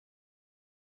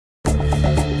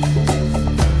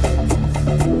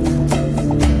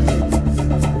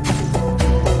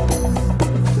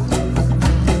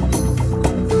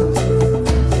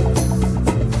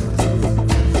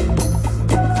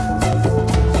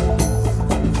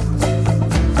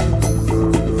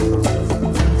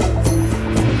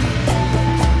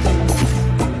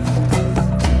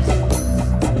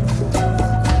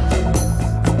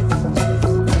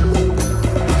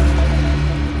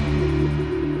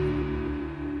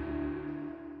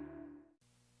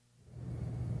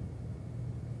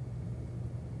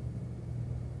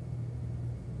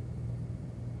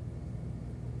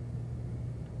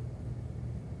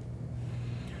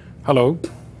Hello,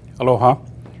 aloha,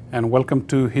 and welcome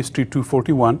to History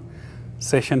 241,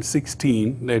 Session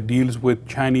 16 that deals with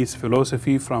Chinese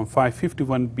philosophy from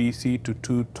 551 BC to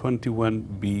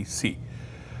 221 BC.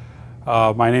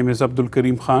 My name is Abdul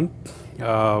Karim Khan.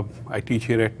 I teach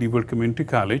here at Leeward Community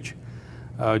College.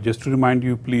 Just to remind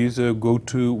you, please go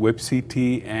to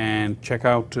WebCT and check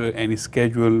out any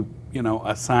scheduled,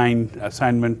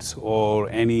 assignments or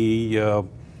any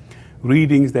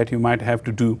readings that you might have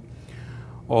to do,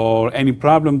 or any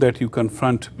problem that you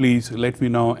confront. Please let me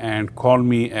know and call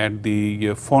me at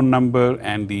the phone number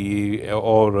and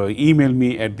or email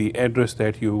me at the address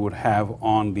that you would have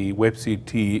on the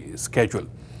WebCT schedule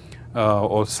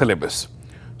or syllabus.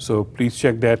 So please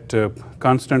check that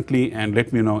constantly and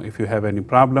let me know if you have any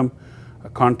problem.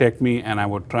 Contact me and I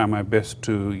will try my best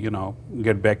to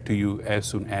get back to you as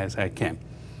soon as I can.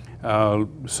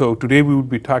 So today we will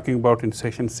be talking about in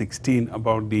session 16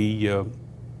 about the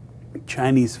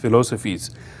Chinese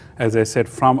philosophies, as I said,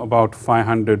 from about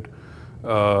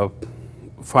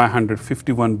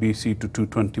 551 BC to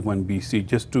 221 BC.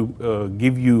 Just to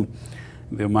give you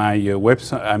my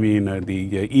website,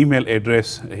 the email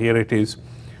address, here it is.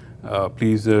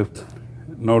 Please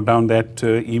note down that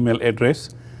email address.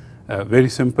 Very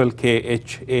simple,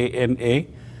 KHANA.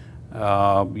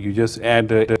 You just add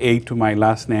A to my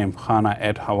last name,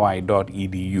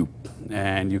 hana@hawaii.edu.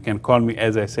 And you can call me,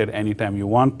 as I said, anytime you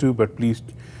want to, but please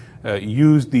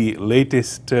use the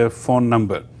latest phone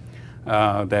number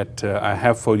that I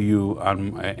have for you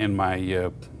in my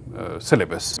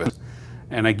syllabus.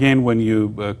 And again, when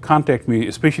you contact me,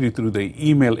 especially through the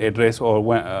email address or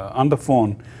on the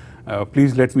phone,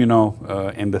 please let me know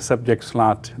in the subject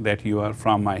slot that you are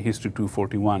from my History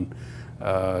 241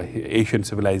 Asian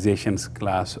Civilizations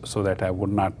class, so that I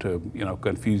would not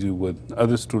confuse you with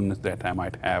other students that I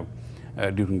might have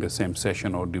during the same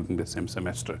session or during the same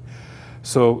semester.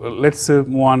 So let's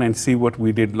move on and see what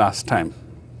we did last time.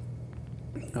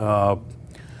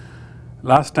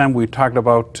 Last time we talked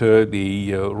about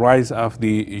the rise of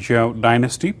the Zhou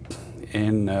dynasty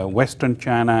in western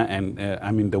China and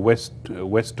the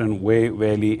western Wei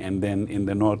Valley and then in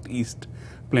the northeast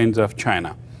plains of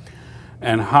China,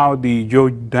 and how the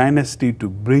Zhou dynasty, to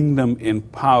bring them in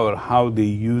power, how they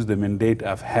used the mandate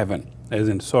of heaven as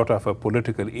in sort of a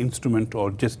political instrument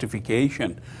or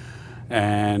justification,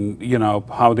 and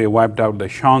how they wiped out the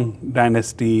Shang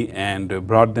dynasty and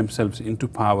brought themselves into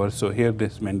power. So here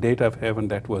this mandate of heaven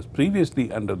that was previously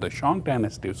under the Shang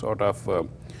dynasty, sort of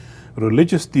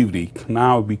religious theory,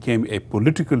 now became a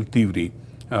political theory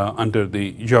under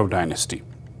the Zhou dynasty.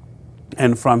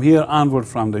 And from here onward,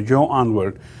 from the Zhou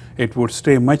onward, it would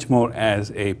stay much more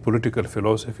as a political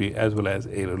philosophy as well as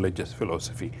a religious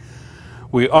philosophy.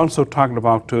 We also talked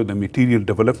about the material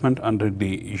development under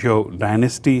the Zhou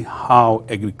dynasty, how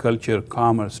agriculture,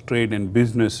 commerce, trade and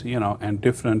business, and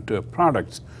different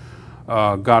products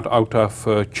got out of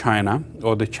China,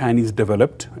 or the Chinese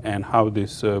developed, and how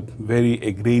this very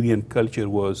agrarian culture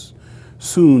was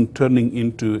soon turning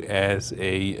into as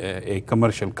a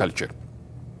commercial culture.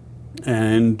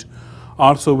 And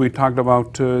also we talked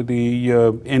about the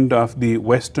end of the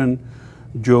Western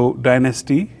Zhou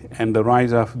dynasty and the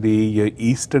rise of the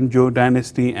Eastern Zhou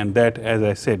dynasty, and that, as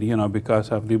I said, because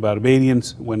of the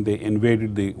barbarians, when they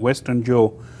invaded the Western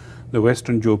Zhou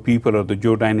people or the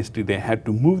Zhou dynasty, they had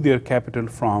to move their capital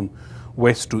from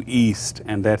west to east,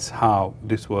 and that's how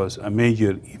this was a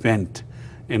major event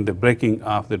in the breaking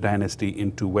of the dynasty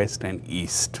into west and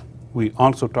east. We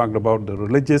also talked about the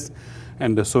religious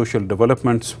and the social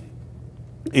developments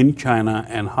in China,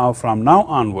 and how from now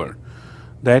onward,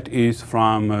 that is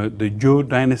from the Zhou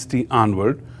dynasty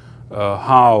onward,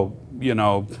 how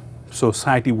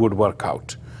society would work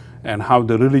out and how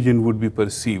the religion would be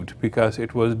perceived, because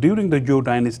it was during the Zhou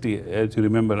dynasty, as you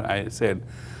remember I said,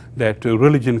 that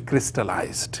religion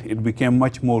crystallized. It became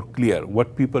much more clear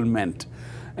what people meant,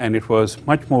 and it was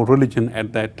much more religion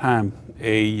at that time,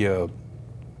 a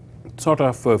sort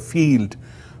of a field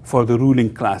for the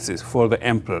ruling classes, for the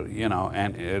emperor,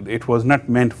 and it was not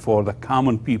meant for the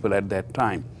common people at that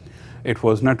time. It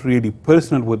was not really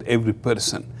personal with every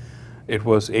person. It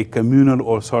was a communal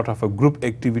or sort of a group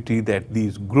activity that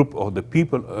these group or the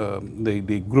people,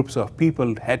 the groups of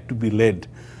people had to be led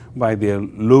by their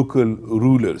local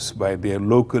rulers, by their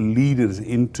local leaders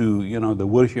into, the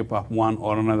worship of one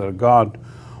or another god,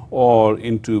 or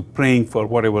into praying for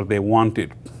whatever they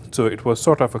wanted. So it was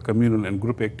sort of a communal and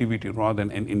group activity rather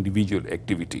than an individual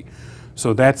activity.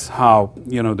 So that's how,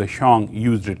 the Shang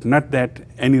used it. Not that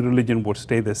any religion would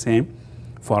stay the same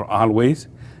for always.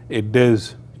 It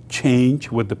does change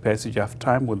with the passage of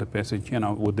time, with the passage,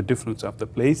 with the difference of the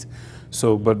place.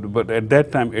 So, but at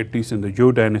that time, at least in the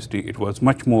Zhou dynasty, it was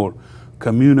much more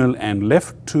communal and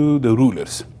left to the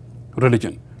rulers,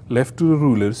 religion, left to the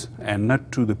rulers and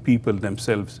not to the people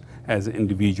themselves as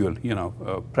individual,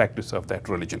 practice of that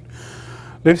religion.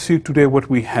 Let's see today what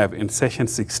we have in session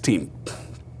 16,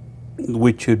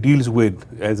 which deals with,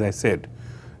 as I said,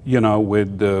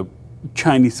 with the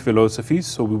Chinese philosophies.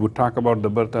 So we would talk about the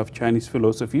birth of Chinese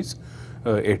philosophies,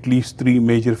 at least 3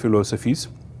 major philosophies.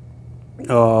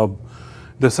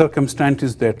 The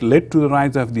circumstances that led to the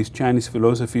rise of these Chinese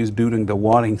philosophies during the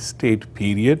Warring State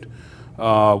period,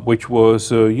 which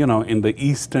was, in the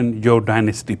Eastern Zhou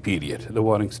dynasty period, the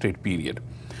Warring State period.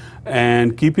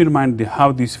 And keep in mind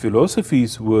how these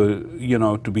philosophies were,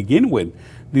 to begin with,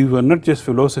 these were not just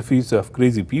philosophies of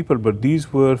crazy people, but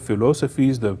these were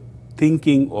philosophies, the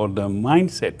thinking or the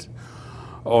mindset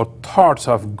or thoughts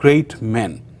of great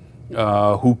men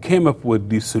who came up with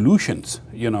these solutions,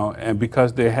 and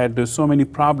because they had so many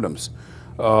problems.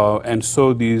 And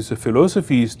so these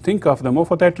philosophies, think of them, or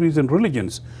for that reason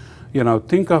religions,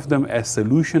 think of them as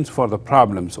solutions for the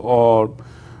problems. Or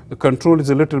the control is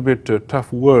a little bit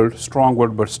tough word, strong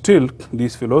word, but still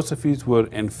these philosophies were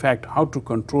in fact how to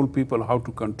control people, how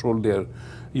to control their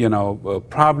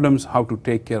problems, how to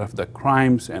take care of the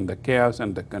crimes and the chaos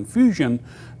and the confusion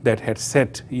that had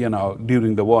set,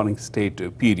 during the Warring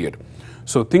State period.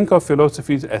 So think of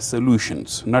philosophies as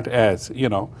solutions, not as,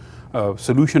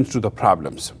 solutions to the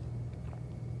problems.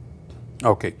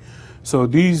 Okay, so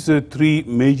these 3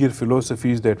 major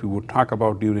philosophies that we would talk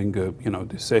about during,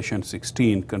 this session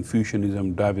 16,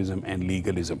 Confucianism, Daoism, and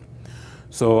Legalism.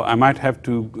 So I might have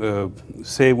to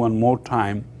say one more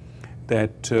time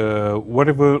that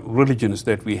whatever religions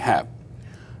that we have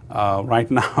right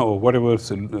now, whatever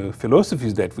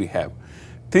philosophies that we have,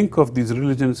 think of these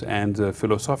religions and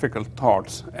philosophical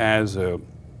thoughts as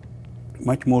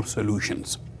much more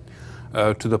solutions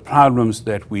to the problems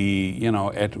that we,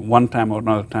 at one time or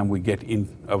another time we get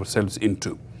ourselves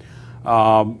into.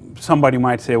 Somebody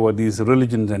might say, well, these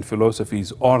religions and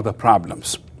philosophies are the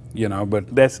problems,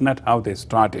 but that's not how they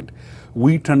started.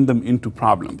 We turned them into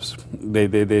problems.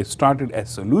 They started as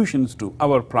solutions to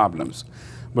our problems.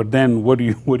 But then what do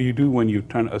you do when you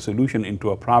turn a solution into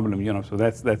a problem? So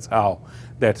that's how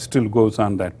that still goes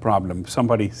on, that problem.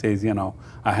 Somebody says,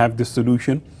 I have this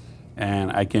solution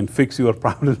and I can fix your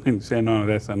problem, and say, no,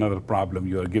 that's another problem.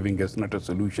 You are giving us not a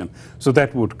solution. So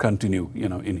that would continue,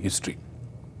 in history.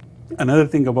 Another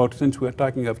thing about, since we're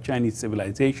talking of Chinese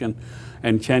civilization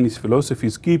and Chinese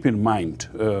philosophies, keep in mind,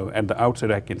 at the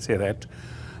outset I can say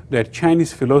that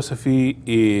Chinese philosophy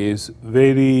is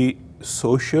very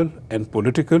social and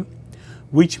political,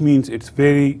 which means it's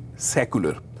very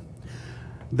secular.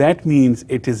 That means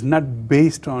it is not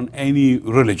based on any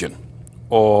religion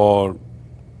or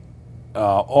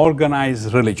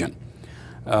organized religion.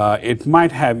 It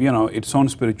might have, its own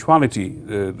spirituality,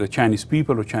 the Chinese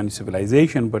people or Chinese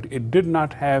civilization, but it did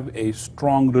not have a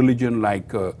strong religion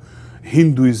like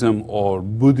Hinduism or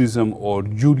Buddhism or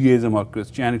Judaism or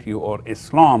Christianity or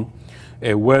Islam,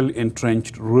 a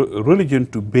well-entrenched religion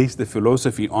to base the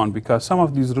philosophy on, because some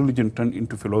of these religions turn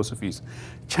into philosophies.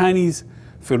 Chinese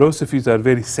philosophies are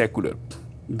very secular.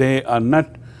 They are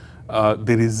not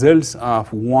the results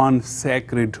of one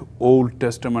sacred Old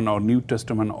Testament or New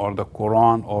Testament or the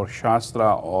Quran or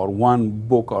Shastra or one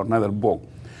book or another book.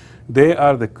 They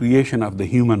are the creation of the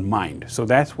human mind. So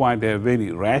that's why they're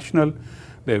very rational,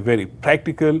 they're very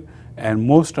practical, and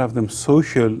most of them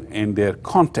social in their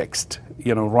context,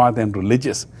 rather than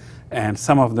religious. And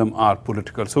some of them are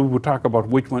political. So we will talk about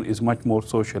which one is much more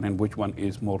social and which one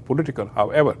is more political.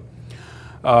 However,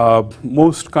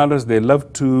 most scholars, they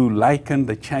love to liken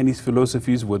the Chinese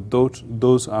philosophies with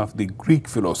those of the Greek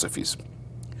philosophies.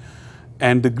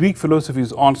 And the Greek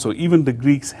philosophies also, even the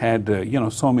Greeks had,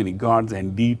 so many gods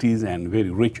and deities and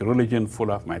very rich religion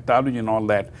full of mythology and all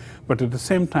that. But at the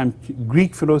same time,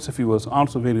 Greek philosophy was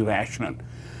also very rational.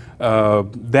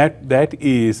 That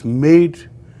is made,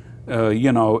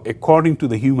 according to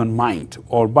the human mind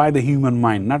or by the human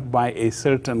mind, not by a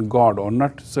certain god or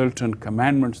not certain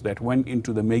commandments that went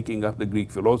into the making of the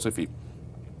Greek philosophy.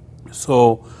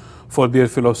 So for their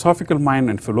philosophical mind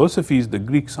and philosophies, the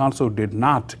Greeks also did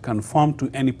not conform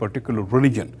to any particular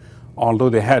religion, although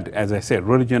they had, as I said,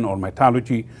 religion or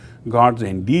mythology, gods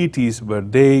and deities,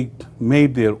 but they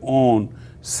made their own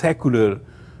secular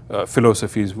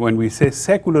philosophies. When we say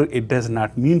secular, it does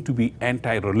not mean to be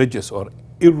anti-religious or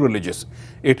irreligious.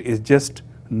 It is just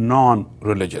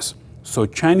non-religious. So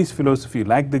Chinese philosophy,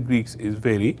 like the Greeks, is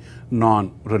very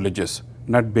non-religious,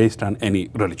 not based on any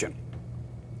religion.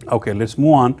 Okay, let's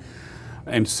move on.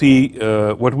 and see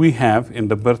what we have in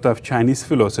the birth of Chinese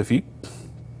philosophy.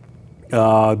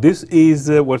 This is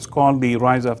what's called the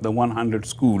rise of the 100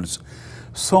 schools.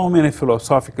 So many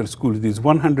philosophical schools. These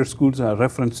 100 schools are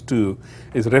reference to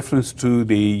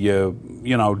the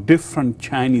different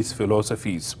Chinese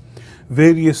philosophies,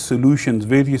 various solutions,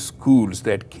 various schools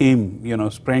that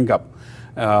came, sprang up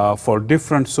for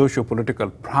different socio-political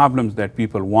problems that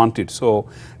people wanted. So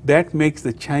that makes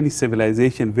the Chinese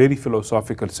civilization very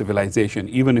philosophical civilization,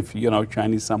 even if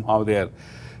Chinese somehow they are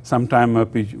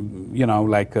sometimes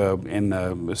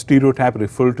in stereotype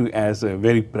referred to as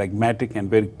very pragmatic and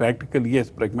very practical.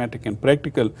 Yes, pragmatic and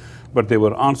practical, but they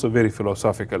were also very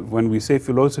philosophical. When we say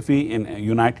philosophy in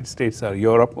United States or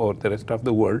Europe or the rest of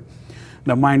the world,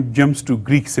 the mind jumps to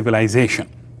Greek civilization.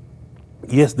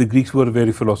 Yes, the Greeks were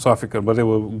very philosophical, but they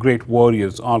were great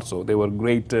warriors also. They were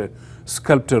great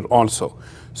sculptors also.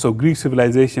 So Greek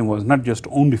civilization was not just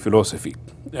only philosophy.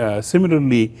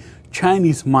 Similarly,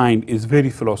 Chinese mind is very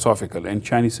philosophical, and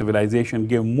Chinese civilization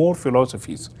gave more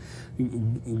philosophies,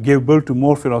 gave birth to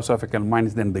more philosophical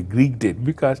minds than the Greek did,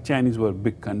 because Chinese were a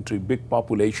big country, big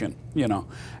population,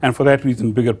 and for that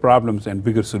reason, bigger problems and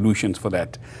bigger solutions for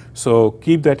that. So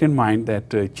keep that in mind,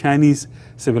 that Chinese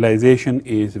civilization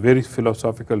is very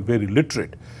philosophical, very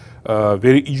literate,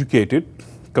 very educated.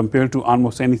 Compared to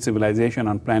almost any civilization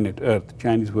on planet Earth,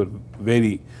 Chinese were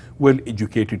very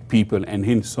well-educated people, and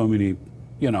hence so many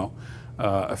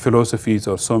philosophies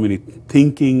or so many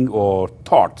thinking or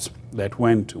thoughts that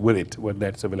went with it, with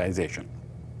that civilization.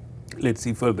 Let's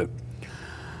see further.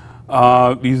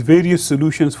 These various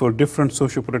solutions for different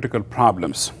socio-political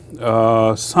problems.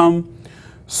 Some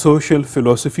social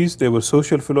philosophies, there were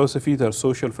social philosophies or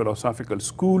social philosophical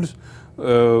schools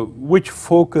which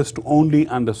focused only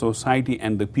on the society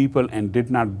and the people and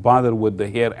did not bother with the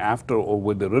hereafter or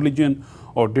with the religion,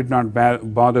 or did not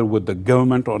bother with the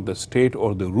government or the state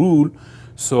or the rule.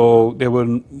 So they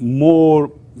were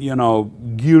more,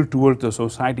 geared towards the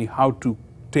society, how to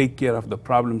take care of the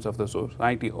problems of the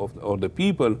society or the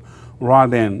people,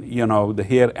 rather than, the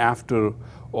hereafter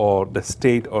or the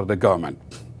state or the government.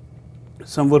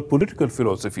 Some were political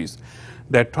philosophies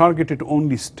that targeted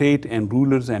only state and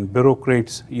rulers and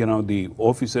bureaucrats, the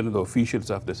officers, the officials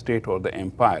of the state or the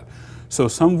empire. So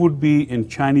some would be in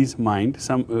Chinese mind,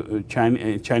 some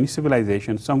Chinese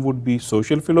civilization, some would be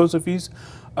social philosophies,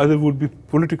 other would be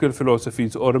political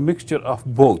philosophies, or a mixture of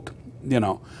both,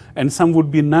 and some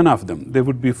would be none of them. They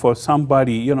would be for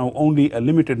somebody, only a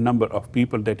limited number of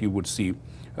people that you would see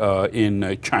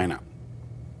in China.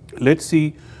 Let's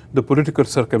see the political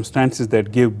circumstances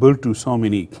that gave birth to so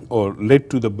many, or led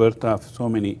to the birth of so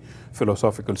many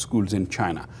philosophical schools in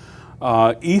China.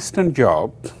 Eastern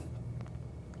Zhao,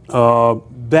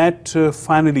 that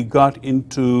finally got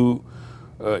into,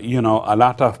 a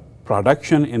lot of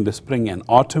production in the spring and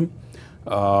autumn.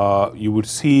 You would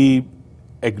see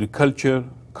agriculture,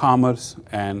 commerce,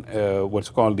 and what's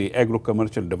called the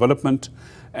agro-commercial development,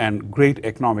 and great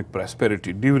economic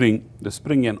prosperity during the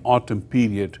spring and autumn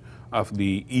period of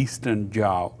the Eastern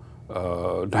Zhao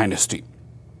dynasty.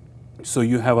 So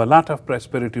you have a lot of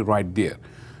prosperity right there,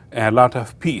 a lot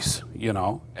of peace,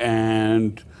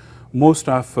 and most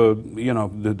of,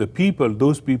 the people,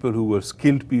 those people who were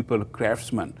skilled people,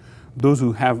 craftsmen, those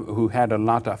who had a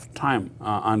lot of time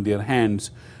on their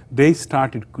hands, they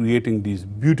started creating these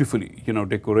beautifully,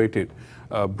 decorated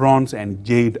bronze and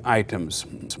jade items.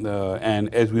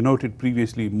 And as we noted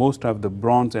previously, most of the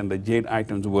bronze and the jade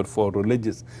items were for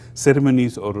religious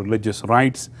ceremonies or religious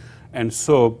rites. And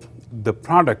so the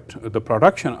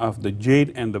production of the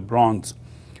jade and the bronze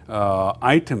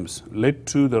items led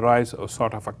to the rise of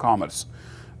sort of a commerce.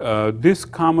 This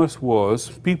commerce was,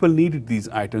 people needed these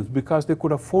items because they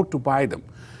could afford to buy them.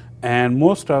 And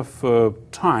most of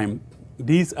time,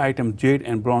 these items, jade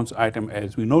and bronze items,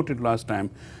 as we noted last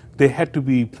time, they had to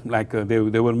be like, they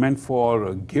were meant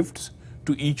for gifts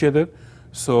to each other.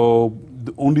 So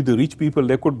only the rich people,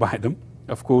 they could buy them,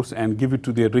 of course, and give it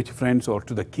to their rich friends or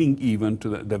to the king even, to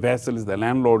the vassals, the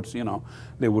landlords,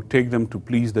 they would take them to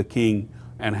please the king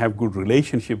and have good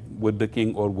relationship with the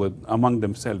king or among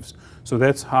themselves. So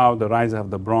that's how the rise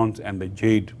of the bronze and the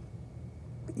jade,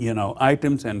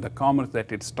 items and the commerce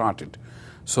that it started.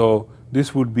 So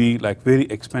this would be like very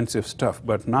expensive stuff,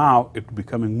 but now it's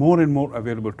becoming more and more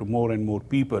available to more and more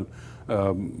people,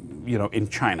 in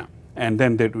China. And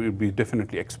then that will be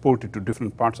definitely exported to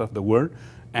different parts of the world.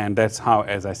 And that's how,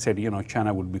 as I said,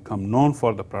 China would become known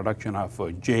for the production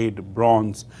of jade,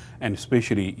 bronze, and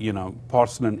especially,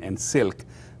 porcelain and silk,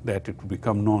 that it would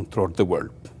become known throughout the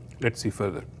world. Let's see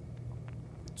further.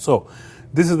 So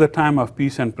this is the time of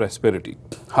peace and prosperity.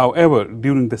 However,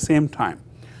 during the same time,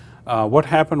 What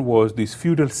happened was these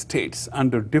feudal states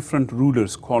under different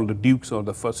rulers called the dukes or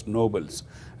the first nobles,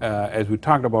 as we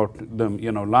talked about them,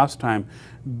 last time,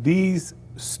 these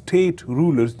state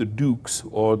rulers, the dukes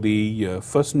or the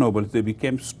first nobles, they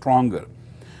became stronger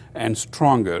and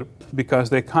stronger because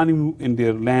the economy in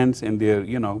their lands and their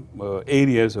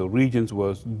areas or regions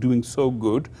was doing so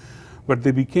good, but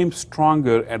they became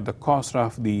stronger at the cost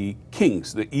of the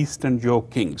kings, the Eastern Zhou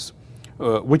kings,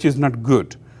 which is not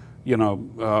good,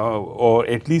 or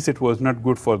at least it was not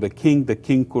good for the king. The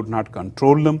king could not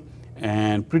control them,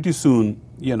 and pretty soon,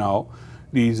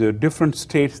 these different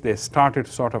states, they started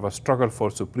sort of a struggle for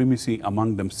supremacy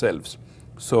among themselves.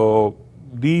 So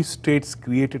these states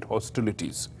created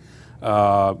hostilities,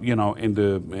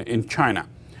 in China.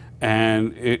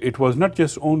 And it was not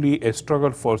just only a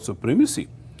struggle for supremacy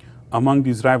among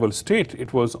these rival states,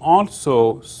 it was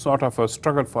also sort of a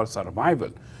struggle for survival,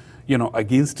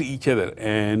 against each other.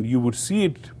 And you would see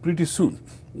it pretty soon.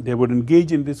 They would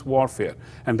engage in this warfare.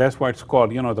 And that's why it's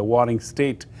called, the warring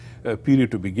state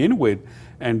period to begin with.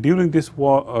 And during this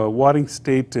warring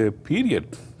state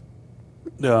period,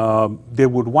 they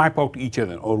would wipe out each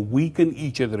other or weaken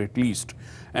each other at least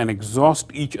and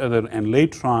exhaust each other. And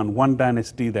later on, one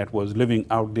dynasty that was living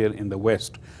out there in the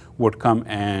West would come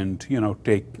and,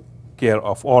 take care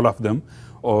of all of them.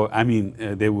 Or,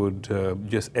 they would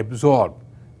just absorb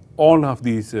all of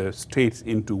these states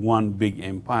into one big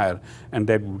empire. And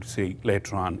that we would see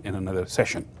later on in another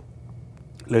session.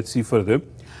 Let's see further.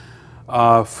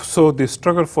 So the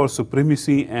struggle for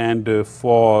supremacy and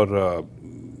for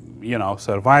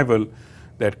survival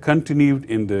that continued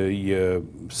in the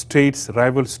states,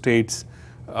 rival states.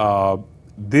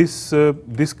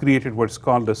 This created what's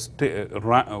called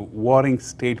the warring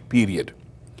state period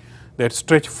that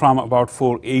stretched from about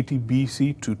 480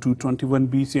 BC to 221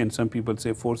 BC, and some people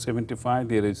say 475.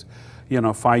 There is,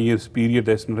 5 years period.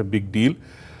 That's not a big deal.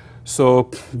 So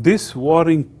this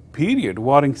warring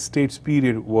states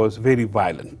period was very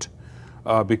violent.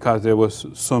 Because there was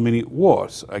so many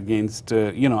wars against,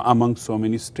 among so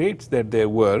many states that there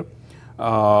were.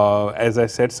 As I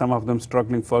said, some of them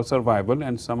struggling for survival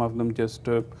and some of them just,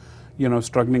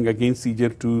 struggling against each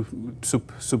other to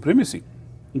supremacy.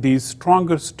 These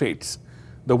stronger states,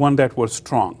 the one that were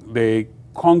strong, they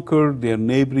conquered their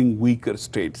neighboring weaker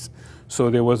states. So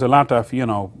there was a lot of,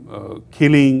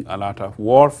 killing, a lot of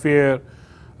warfare,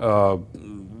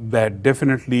 that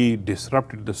definitely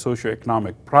disrupted the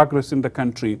socio-economic progress in the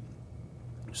country.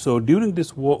 So during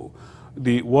this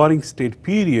the warring state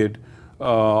period,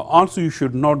 also you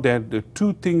should note that the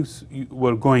two things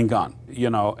were going on,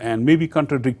 and maybe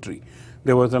contradictory.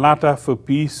 There was a lot of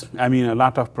peace, a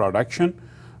lot of production,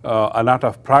 a lot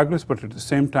of progress, but at the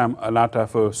same time, a lot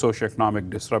of socio-economic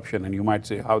disruption. And you might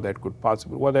say how that could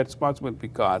possible. Well, that's possible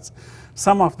because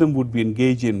some of them would be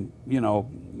engaged in,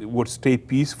 would stay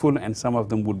peaceful, and some of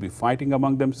them would be fighting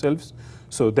among themselves.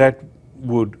 So that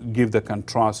would give the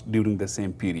contrast during the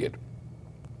same period.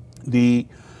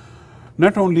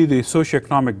 Not only the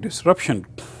socioeconomic disruption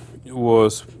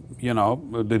was,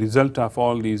 the result of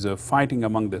all these fighting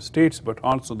among the states, but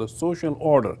also the social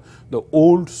order. The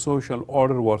old social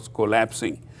order was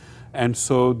collapsing. And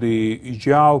so the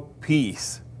Zhao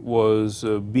peace was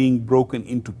being broken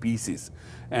into pieces.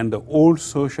 And the old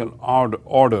social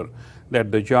order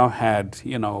that the Zhao had,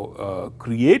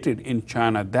 created in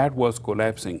China, that was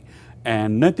collapsing,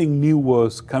 and nothing new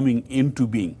was coming into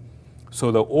being. So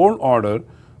the old order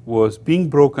was being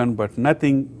broken, but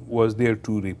nothing was there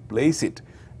to replace it,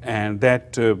 and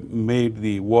that made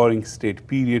the warring state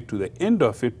period to the end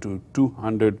of it, to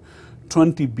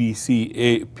 220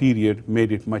 BC period,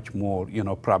 made it much more,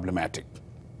 problematic.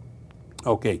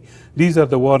 Okay, these are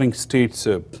the warring states.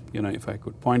 If I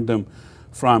could point them.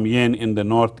 From Yan in the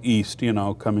northeast,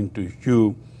 coming to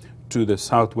Zhou to the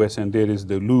southwest, and there is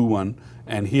the Lu one,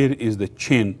 and here is the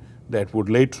Qin that would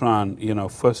later on,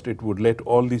 first it would let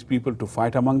all these people to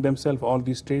fight among themselves, all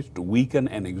these states to weaken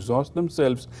and exhaust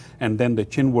themselves, and then the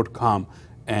Qin would come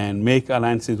and make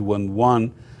alliances with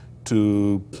one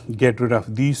to get rid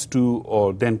of these two,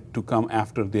 or then to come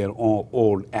after their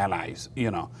old allies,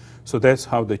 So that's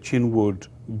how the Qin would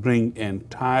bring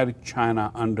entire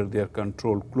China under their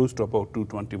control, close to about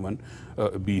 221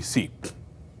 BC.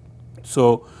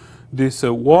 So this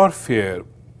warfare,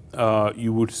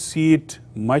 you would see it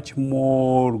much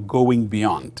more going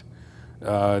beyond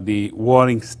the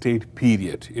warring state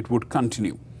period. It would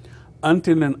continue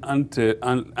until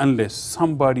and unless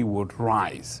somebody would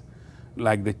rise,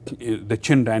 like the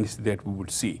Qin dynasty that we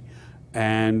would see,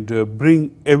 and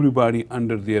bring everybody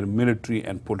under their military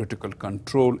and political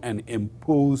control and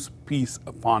impose peace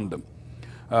upon them.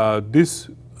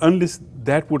 Unless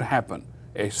that would happen,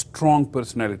 a strong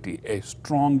personality, a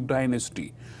strong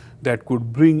dynasty that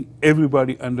could bring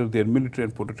everybody under their military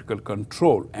and political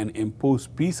control and impose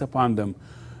peace upon them,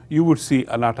 you would see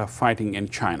a lot of fighting in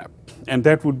China. And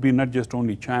that would be not just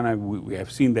only China. We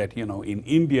have seen that, you know, in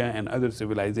India and other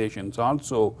civilizations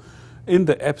also. In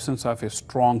the absence of a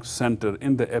strong center,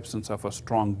 in the absence of a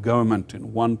strong government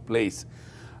in one place,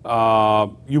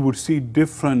 you would see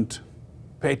different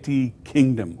petty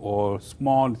kingdom or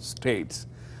small states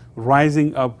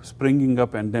rising up, springing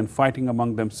up, and then fighting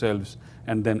among themselves,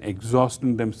 and then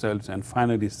exhausting themselves, and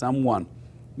finally someone,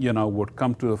 you know, would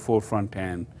come to the forefront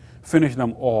and finish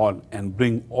them all and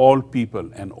bring all people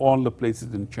and all the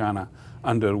places in China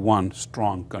under one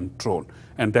strong control.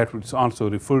 And that was also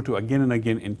referred to again and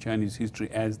again in Chinese history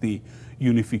as the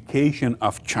unification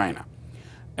of China.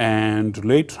 And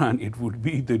later on, it would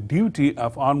be the duty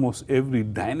of almost every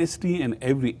dynasty and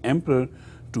every emperor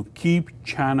to keep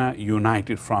China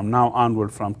united from now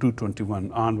onward, from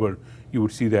 221 onward. You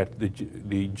would see that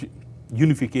the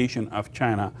unification of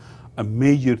China, a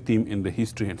major theme in the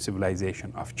history and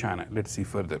civilization of China. Let's see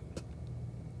further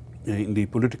in the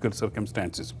political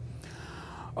circumstances.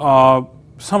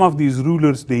 Some of these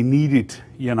rulers, they needed,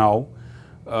 you know,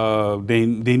 they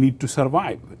need to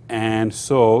survive. And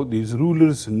so these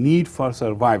rulers' need for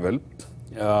survival,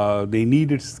 they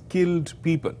needed skilled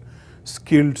people,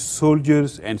 skilled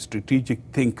soldiers and strategic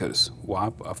thinkers.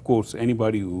 Well, of course,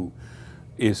 anybody who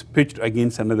is pitched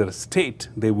against another state,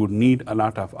 they would need a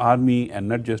lot of army, and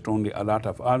not just only a lot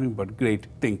of army, but great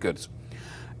thinkers.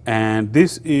 And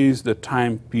this is the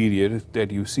time period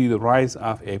that you see the rise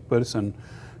of a person,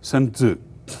 Sun Tzu.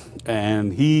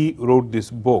 And he wrote this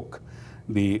book,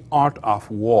 The Art of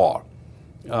War.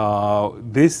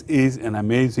 This is an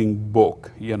amazing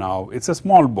book, you know. It's a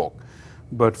small book,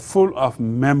 but full of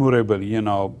memorable, you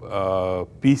know,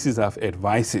 pieces of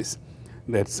advices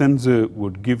that Sun Tzu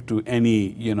would give to any,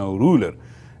 you know, ruler.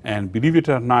 And believe it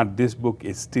or not, this book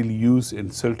is still used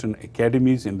in certain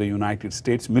academies in the United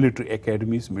States, military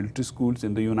academies, military schools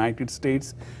in the United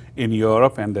States, in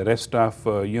Europe, and the rest of,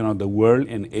 you know, the world,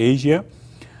 in Asia.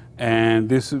 And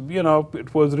this, you know,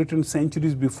 it was written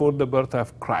centuries before the birth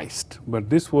of Christ. But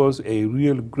this was a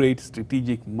real great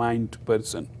strategic mind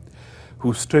person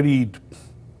who studied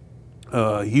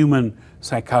human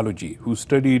psychology, who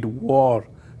studied war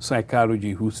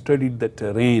psychology, who studied the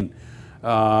terrain.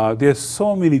 There's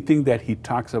so many things that he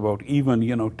talks about, even,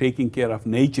 you know, taking care of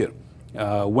nature,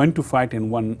 when to fight and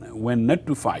when not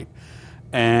to fight.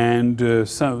 And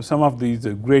some of these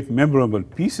great memorable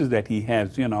pieces that he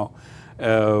has, you know,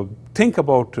 think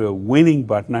about winning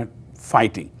but not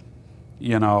fighting,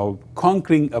 you know,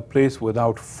 conquering a place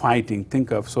without fighting.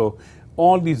 Think of, so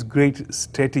all these great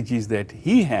strategies that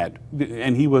he had,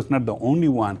 and he was not the only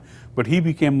one, but he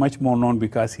became much more known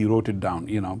because he wrote it down,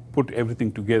 you know, put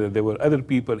everything together. There were other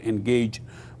people engaged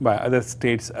by other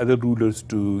states, other rulers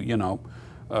to, you know,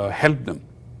 help them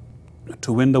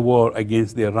to win the war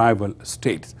against their rival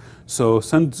states. So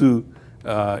Sun Tzu,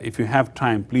 if you have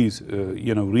time, please,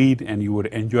 you know, read, and you would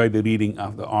enjoy the reading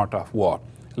of The Art of War.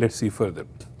 Let's see further.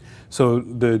 So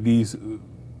these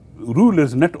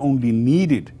rulers not only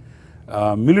needed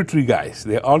military guys,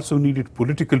 they also needed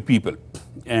political people.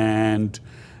 And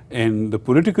the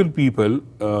political people,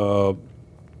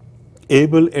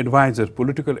 able advisors,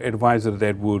 political advisors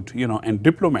that would, you know, and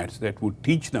diplomats that would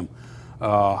teach them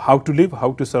how to live,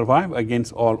 how to survive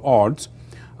against all odds.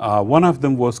 One of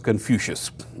them was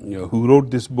Confucius, you know, who wrote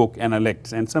this book,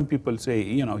 Analects. And some people say,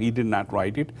 you know, he did not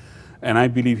write it. And I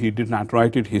believe he did not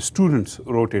write it, his students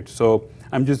wrote it. So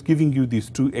I'm just giving you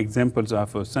these two examples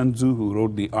of Sun Tzu, who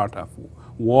wrote The Art of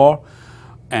War,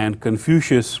 and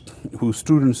Confucius, whose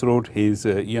students wrote his,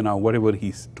 you know, whatever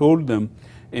he told them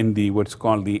in the what's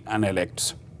called the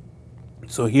Analects.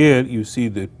 So here you see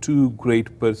the two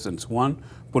great persons, one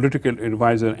political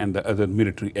advisor and the other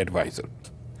military advisor.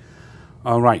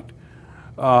 All right,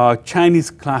 Chinese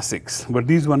classics, but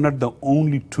these were not the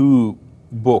only two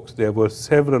books. There were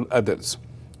several others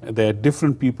that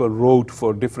different people wrote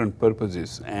for different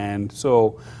purposes. And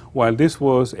so while this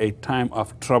was a time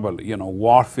of trouble, you know,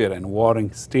 warfare and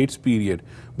warring states period,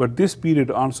 but this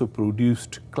period also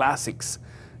produced classics,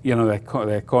 you know,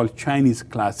 they're called Chinese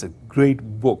classics, great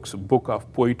books, book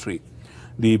of poetry,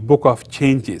 the Book of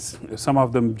Changes, some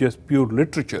of them just pure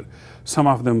literature, some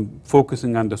of them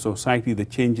focusing on the society, the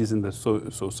changes in the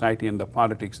society and the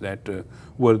politics that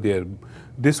were there.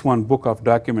 This one, Book of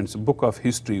Documents, Book of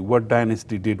History, what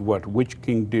dynasty did what, which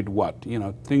king did what, you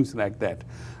know, things like that.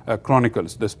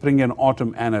 Chronicles, the Spring and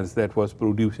Autumn Annals that was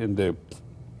produced in the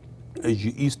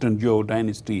Eastern Zhou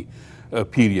dynasty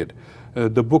period.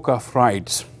 The Book of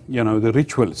Rites, the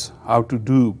rituals, how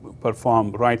to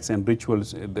perform rites and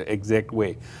rituals the exact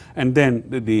way. And then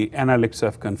the Analects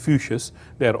of Confucius,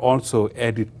 they are also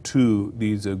added to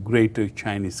these greater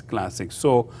Chinese classics.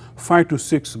 So 5 to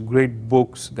 6 great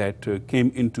books that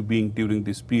came into being during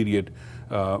this period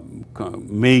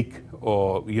make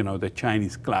the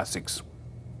Chinese classics.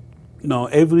 Now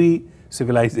every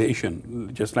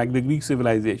civilization, just like the Greek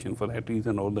civilization for that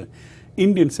reason, or the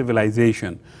Indian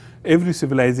civilization, every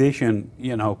civilization,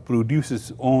 produces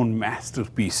its own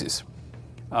masterpieces,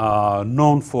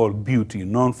 known for beauty,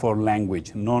 known for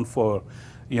language, known for,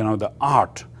 the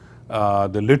art,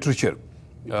 the literature.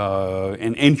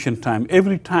 In ancient time,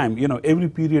 every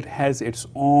period has its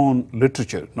own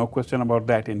literature, no question about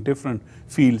that, in different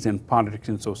fields, in politics,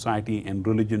 in society, in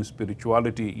religion,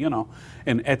 spirituality,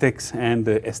 in ethics and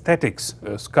aesthetics,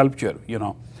 sculpture,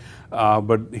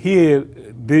 but here,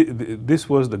 this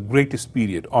was the greatest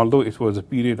period, although it was a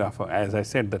period of, as I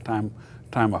said, the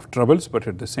time of troubles, but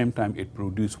at the same time it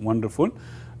produced wonderful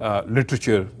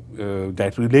literature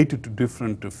that related to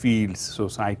different fields,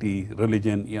 society,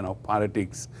 religion,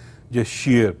 politics, just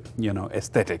sheer,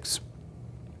 aesthetics.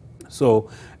 So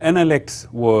Analects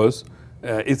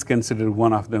is considered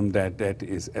one of them that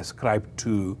is ascribed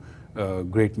to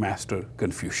great master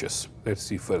Confucius. Let's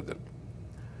see further.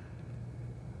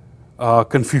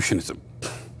 Confucianism.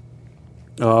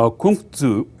 Kung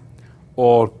Tzu,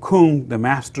 or Kung the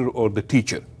master or the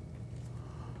teacher.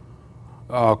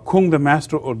 Kung the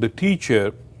master or the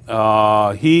teacher,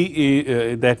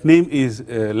 that name is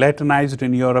Latinized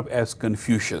in Europe as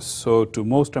Confucius. So to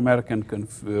most American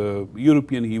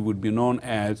European, he would be known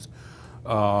as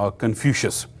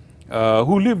Confucius,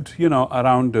 who lived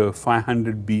around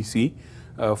 500 BC.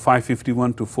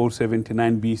 551 to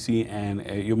 479 BC, and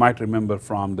you might remember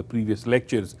from the previous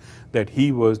lectures that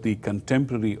he was the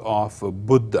contemporary of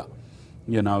Buddha.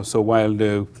 So while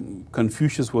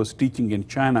Confucius was teaching in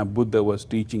China, Buddha was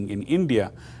teaching in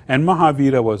India, and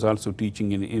Mahavira was also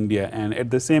teaching in India. And at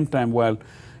the same time, while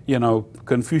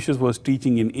Confucius was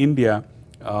teaching in India,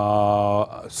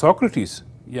 Socrates,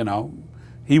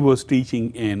 he was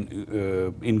teaching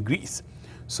in Greece.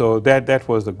 So that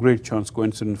was a great chance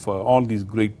coincidence for all these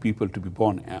great people to be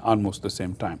born at almost the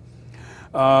same time.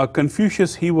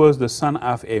 Confucius, he was the son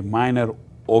of a minor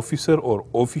officer or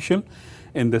official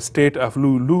in the state of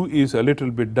Lu. Lu is a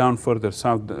little bit down further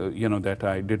south, that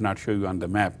I did not show you on the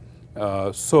map.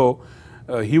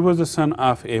 He was the son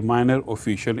of a minor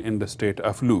official in the state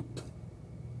of Lu.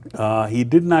 He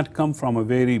did not come from a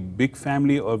very big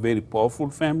family or very powerful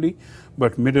family,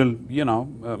 but middle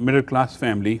class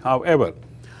family. However,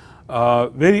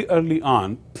 very early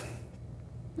on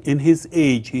in his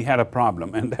age, he had a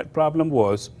problem, and that problem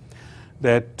was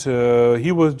that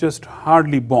he was just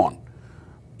hardly born.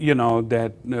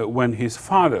 When his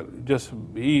father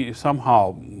he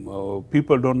somehow,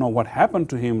 people don't know what happened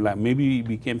to him, like maybe he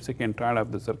became sick and tired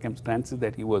of the circumstances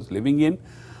that he was living in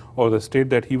or the state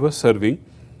that he was serving.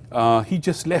 He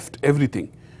just left everything.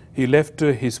 He left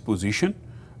his position,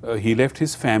 he left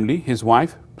his family, his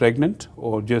wife, pregnant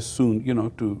or just soon,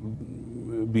 to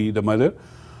be the mother.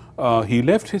 He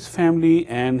left his family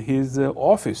and his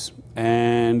office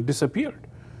and disappeared.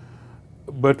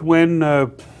 But when,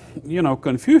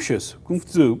 Confucius, Kung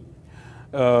Tzu,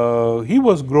 he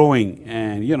was growing,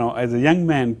 and, as a young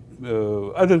man,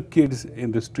 other kids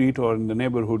in the street or in the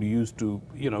neighborhood used to,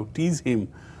 tease him,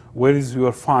 where is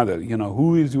your father,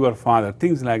 who is your father,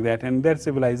 things like that. And that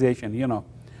civilization,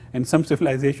 and some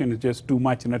civilization is just too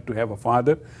much not to have a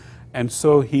father. And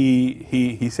so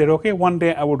he said, okay, one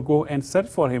day I would go and search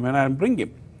for him and I'll bring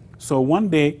him. So one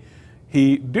day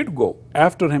he did go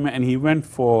after him, and he went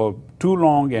for too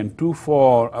long and too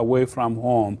far away from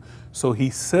home. So he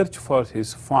searched for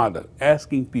his father,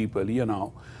 asking people, it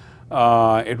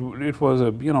was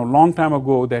a long time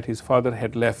ago that his father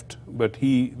had left, but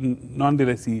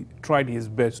nonetheless he tried his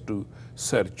best to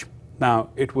search. Now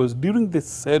it was during this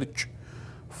search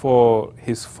for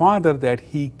his father that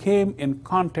he came in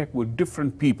contact with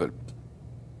different people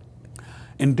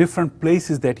in different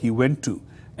places that he went to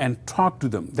and talked to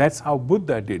them. That's how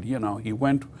Buddha did. He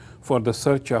went for the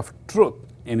search of truth.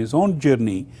 In his own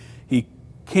journey, he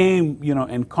came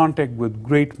in contact with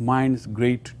great minds,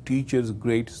 great teachers,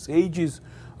 great sages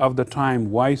of the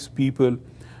time, wise people,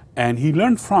 and he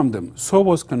learned from them. So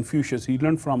was Confucius. He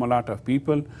learned from a lot of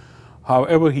people.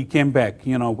 However, he came back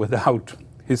without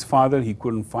his father. He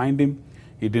couldn't find him.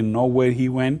 He didn't know where he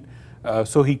went.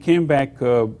 So he came back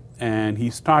and he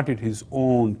started his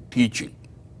own teaching.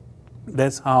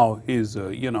 That's how his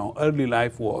early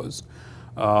life was.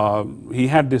 He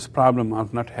had this problem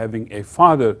of not having a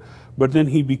father, but then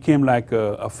he became like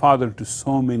a father to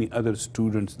so many other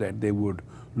students that they would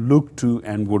look to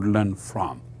and would learn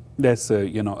from. That's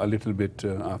you know, a little bit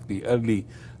of the early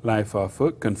life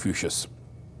of Confucius.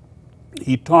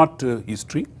 He taught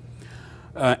history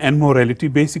and morality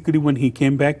basically when he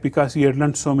came back, because he had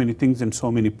learned so many things in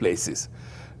so many places.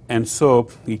 And so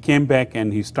he came back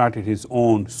and he started his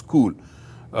own school.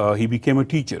 He became a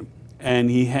teacher, and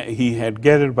he had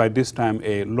gathered by this time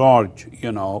a large,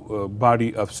 you know,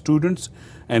 body of students,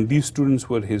 and these students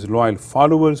were his loyal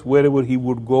followers. Wherever he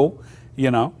would go,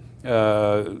 you know,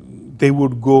 they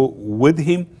would go with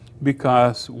him,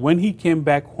 because when he came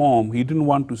back home, he didn't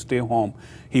want to stay home.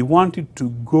 He wanted to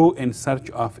go in search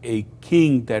of a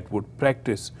king that would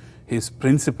practice his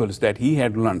principles that he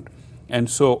had learned. And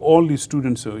so all the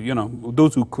students, you know,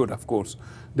 those who could, of course,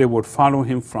 they would follow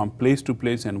him from place to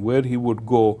place, and where he would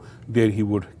go, there he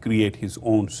would create his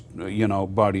own, you know,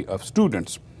 body of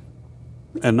students.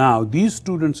 And now these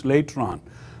students later on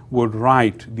would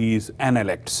write these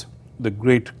analects, the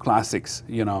great classics,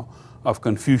 you know, of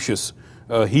Confucius.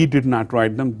 He did not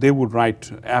write them. They would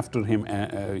write after him,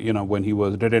 you know, when he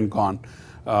was dead and gone.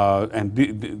 And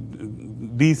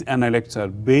these analects are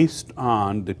based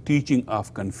on the teaching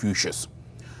of Confucius.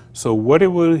 So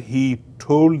whatever he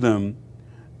told them,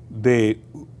 they,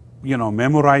 you know,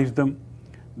 memorized them,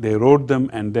 they wrote them,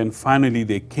 and then finally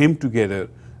they came together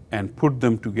and put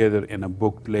them together in a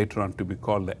book later on to be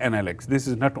called the Analects. This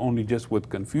is not only just with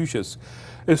Confucius.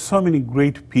 There's so many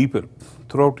great people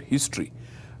throughout history,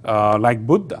 like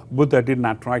Buddha. Buddha did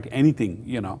not write anything,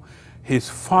 you know. His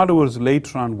followers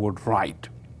later on would write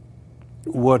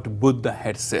what Buddha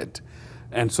had said.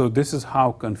 And so this is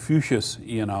how Confucius,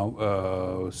 you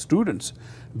know, students,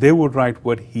 they would write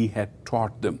what he had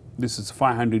taught them. This is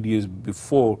 500 years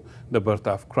before the birth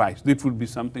of Christ. This would be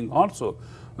something also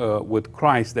with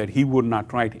Christ, that he would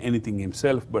not write anything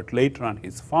himself, but later on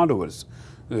his followers,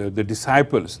 the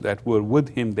disciples that were with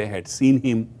him, they had seen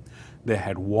him, they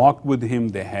had walked with him,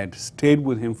 they had stayed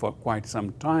with him for quite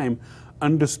some time,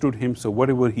 understood him, so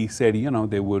whatever he said, you know,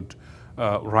 they would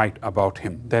write about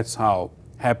him. That's how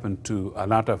happened to a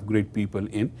lot of great people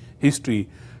in history.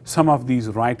 Some of these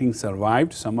writings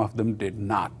survived, some of them did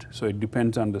not. So it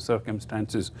depends on the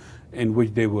circumstances in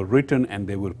which they were written and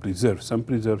they were preserved. Some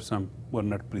preserved, some were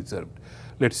not preserved.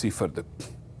 Let's see further.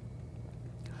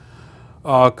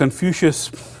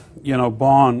 Confucius, you know,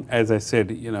 born, as I said,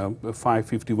 you know,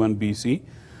 551 BC,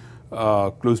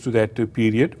 close to that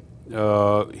period.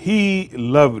 He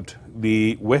loved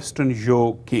the Western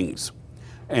Zhou kings,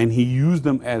 and he used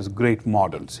them as great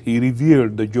models. He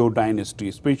revered the Zhou dynasty,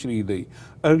 especially the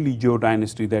early Zhou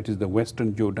dynasty, that is the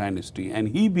Western Zhou dynasty. And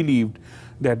he believed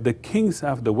that the kings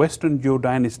of the Western Zhou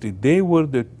dynasty, they were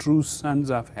the true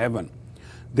sons of heaven.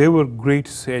 They were great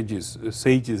sages,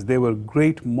 they were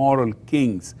great moral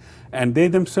kings, and they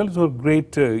themselves were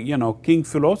great, you know, king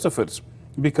philosophers,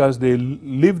 because they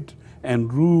lived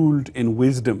and ruled in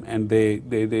wisdom, and they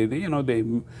you know, they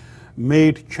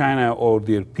made China or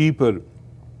their people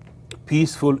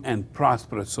peaceful and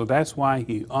prosperous. So that's why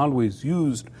he always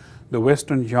used the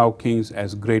Western Zhou kings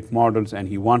as great models, and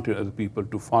he wanted other people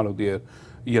to follow their,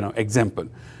 you know, example.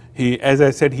 He, as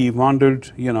I said, he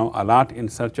wandered, you know, a lot in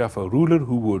search of a ruler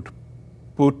who would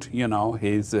put, you know,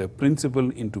 his principle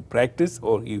into practice,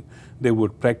 or they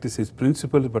would practice his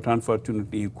principles, but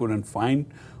unfortunately he couldn't find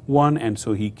one, and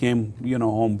so he came, you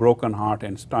know, home broken heart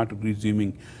and started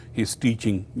resuming his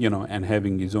teaching, you know, and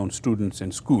having his own students in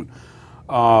school.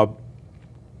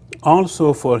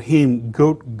 Also for him,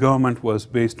 government was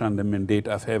based on the mandate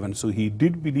of heaven. So he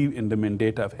did believe in the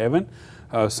mandate of heaven.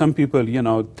 Some people, you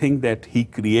know, think that he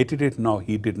created it. No,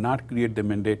 he did not create the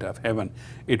mandate of heaven.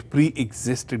 It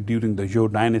pre-existed during the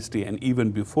Zhou dynasty, and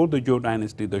even before the Zhou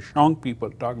dynasty, the Shang people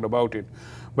talked about it.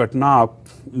 But now,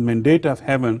 mandate of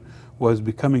heaven was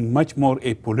becoming much more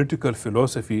a political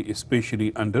philosophy,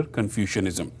 especially under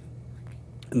Confucianism.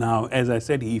 Now, as I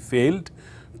said, he failed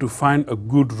to find a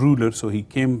good ruler, so he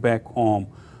came back home,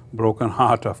 broken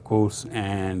heart, of course,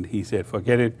 and he said,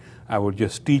 forget it, I will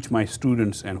just teach my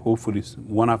students, and hopefully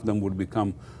one of them would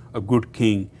become a good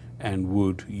king and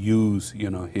would use,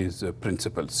 you know, his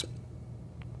principles.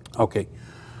 Okay,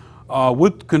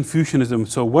 with Confucianism,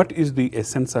 so what is the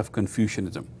essence of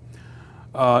Confucianism?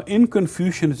 In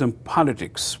Confucianism,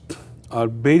 politics are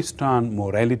based on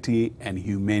morality and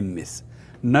humaneness,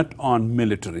 not on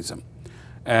militarism.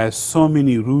 As so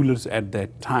many rulers at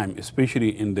that time,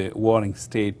 especially in the warring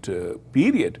state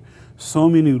period, so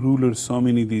many rulers, so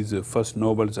many these first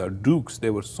nobles or dukes, they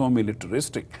were so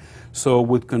militaristic. So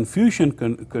with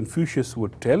Confucius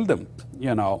would tell them,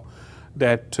 you know,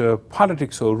 that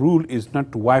politics or rule is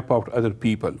not to wipe out other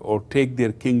people or take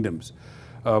their kingdoms.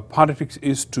 Politics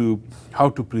is to how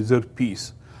to preserve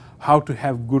peace, how to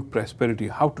have good prosperity,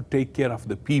 how to take care of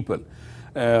the people,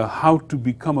 how to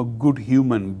become a good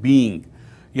human being.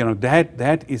 You know,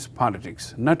 that is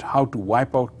politics, not how to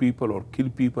wipe out people or kill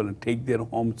people and take their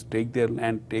homes, take their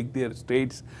land, take their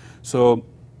states. So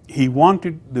he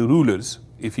wanted the rulers,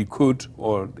 if he could,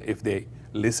 or if they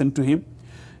listened to him,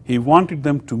 he wanted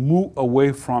them to move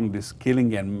away from this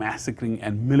killing and massacring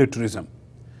and militarism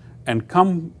and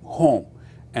come home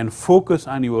and focus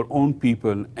on your own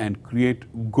people and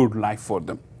create good life for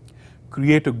them,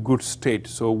 create a good state.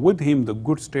 So with him, the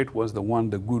good state was the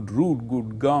one, the good rule,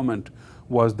 good government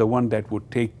was the one that would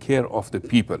take care of the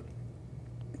people,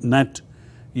 not,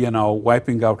 you know,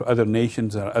 wiping out other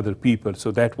nations or other people.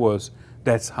 So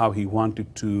that's how he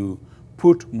wanted to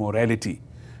put morality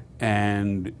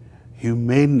and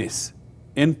humaneness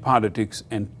in politics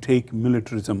and take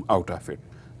militarism out of it.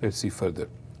 Let's see further.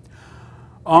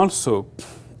 Also,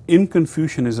 in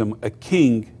Confucianism, a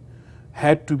king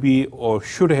had to be or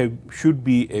should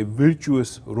be a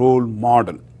virtuous role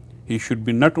model. He should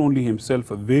be not only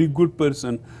himself a very good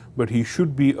person, but he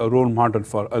should be a role model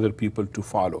for other people to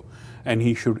follow. And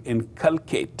he should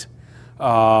inculcate,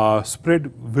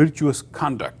 spread virtuous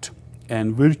conduct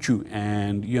and virtue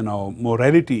and, you know,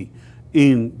 morality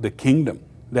in the kingdom.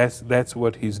 That's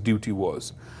what his duty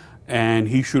was. And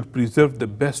he should preserve the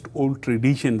best old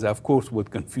traditions. Of course,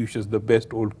 with Confucius, the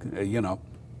best old, you know,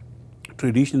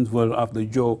 traditions were of the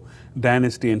Zhou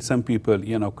dynasty, and some people,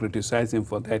 you know, criticize him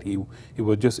for that. He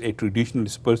was just a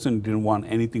traditionalist person, didn't want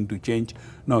anything to change.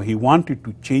 No, he wanted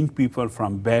to change people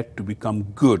from bad to become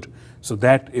good, so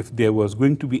that if there was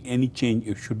going to be any change,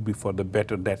 it should be for the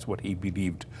better. That's what he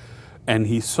believed. And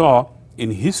he saw in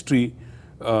history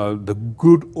the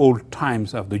good old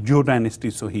times of the Zhou dynasty,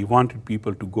 so he wanted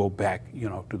people to go back, you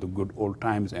know, to the good old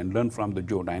times and learn from the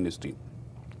Zhou dynasty.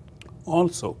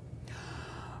 Also,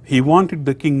 he wanted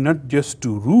the king not just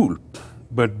to rule,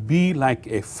 but be like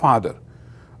a father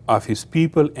of his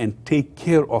people and take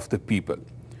care of the people.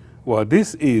 Well,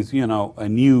 this is, you know, a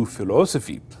new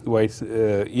philosophy, where it's,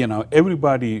 you know,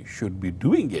 everybody should be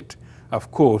doing it,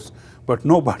 of course, but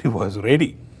nobody was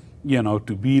ready, you know,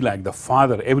 to be like the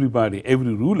father. Everybody,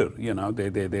 every ruler, you know,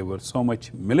 they were so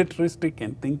much militaristic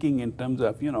and thinking in terms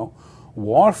of, you know,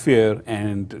 warfare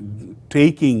and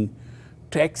taking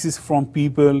taxes from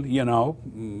people, you know,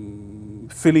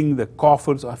 filling the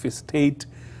coffers of his state,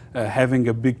 having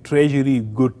a big treasury,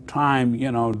 good time,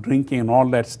 you know, drinking and all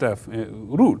that stuff,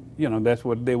 rule. You know, that's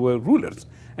what they were, rulers,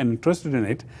 and interested in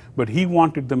it. But he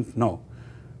wanted them, no,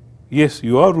 yes,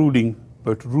 you are ruling,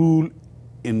 but rule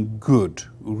in good.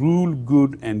 Rule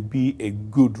good and be a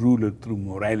good ruler through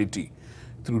morality,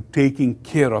 through taking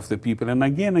care of the people. And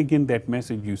again, that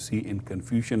message you see in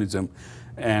Confucianism.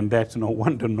 And that's no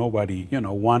wonder nobody, you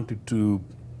know, wanted to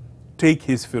take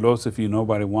his philosophy.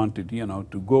 Nobody wanted, you know,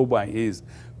 to go by his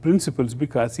principles,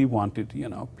 because he wanted, you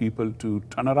know, people to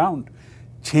turn around,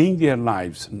 change their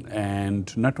lives,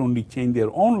 and not only change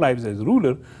their own lives as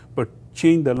ruler, but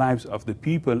change the lives of the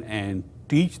people and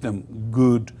teach them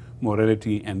good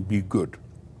morality and be good.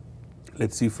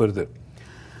 Let's see further.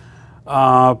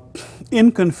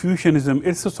 In Confucianism,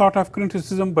 it's a sort of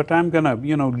criticism, but I'm gonna,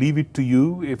 you know, leave it to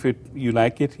you. If you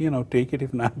like it, you know, take it.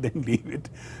 If not, then leave it.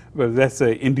 But that's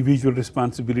an individual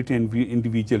responsibility and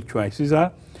individual choices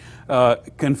are.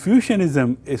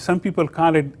 Confucianism, some people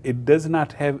call it, it does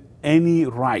not have any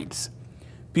rights.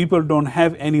 People don't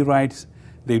have any rights.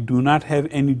 They do not have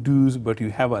any dues, but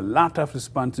you have a lot of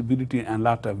responsibility and a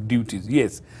lot of duties.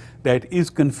 Yes, that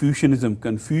is Confucianism.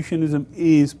 Confucianism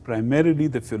is primarily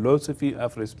the philosophy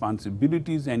of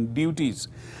responsibilities and duties.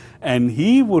 And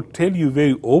he would tell you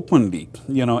very openly,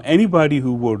 you know, anybody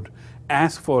who would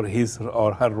ask for his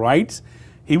or her rights,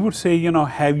 he would say, you know,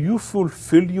 have you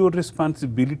fulfilled your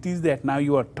responsibilities that now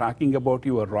you are talking about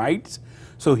your rights?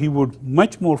 So he would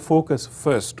much more focus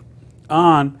first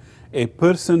on a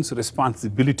person's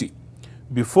responsibility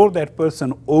before that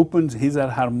person opens his or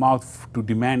her mouth to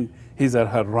demand his or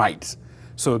her rights.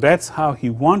 So that's how he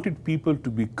wanted people to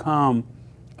become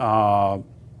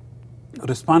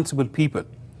responsible people,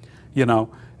 you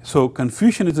know. So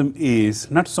Confucianism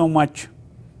is not so much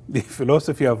the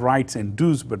philosophy of rights and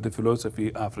dues, but the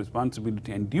philosophy of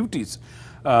responsibility and duties.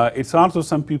 It's also,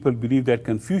 some people believe that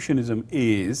Confucianism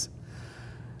is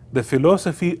the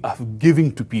philosophy of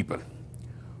giving to people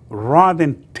rather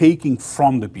than taking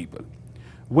from the people.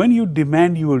 When you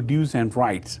demand your dues and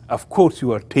rights, of course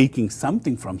you are taking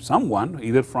something from someone,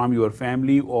 either from your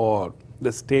family or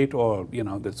the state or, you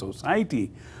know, the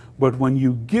society. But when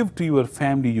you give to your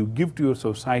family, you give to your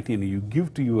society, and you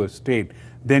give to your state,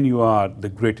 then you are the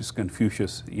greatest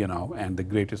Confucius, and the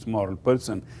greatest moral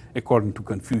person according to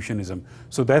Confucianism.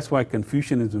 So that's why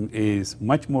Confucianism is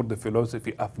much more the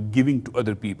philosophy of giving to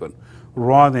other people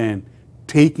rather than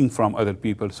taking from other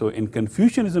people. So in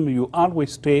Confucianism, you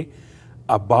always stay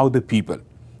above the people,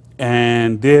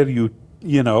 and there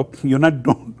you're not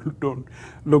don't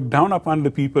look down upon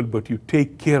the people, but you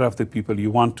take care of the people.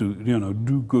 You want to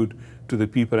do good to the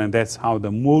people, and that's how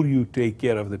the more you take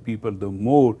care of the people, the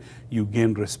more you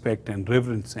gain respect and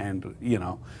reverence and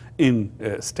in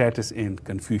status in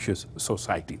Confucius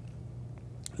society.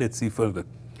 Let's see further.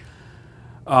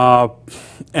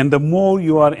 And the more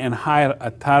you are in higher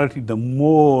authority, the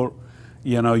more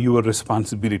your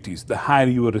responsibilities, the higher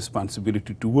your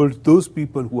responsibility towards those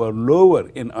people who are lower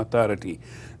in authority.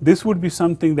 This would be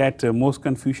something that most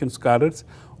Confucian scholars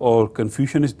or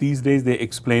Confucianists these days, they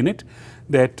explain it,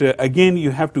 that again,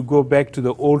 you have to go back to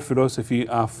the old philosophy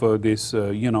of this,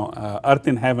 earth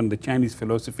and heaven, the Chinese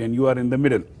philosophy, and you are in the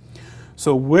middle.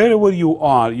 So wherever you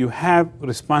are, you have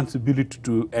responsibility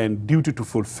to and duty to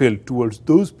fulfill towards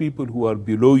those people who are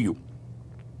below you.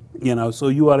 So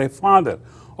you are a father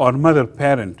or mother,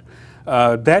 parent.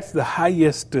 That's the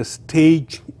highest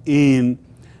stage in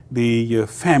the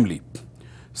family.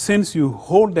 Since you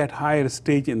hold that higher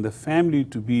stage in the family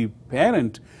to be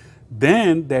parent,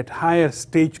 then that higher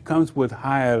stage comes with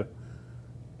higher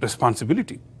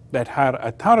responsibility. That higher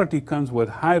authority comes with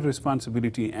higher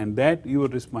responsibility, and that your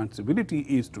responsibility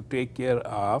is to take care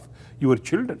of your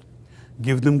children.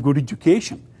 Give them good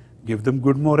education, give them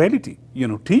good morality,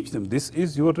 teach them. This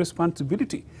is your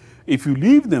responsibility. If you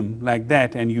leave them like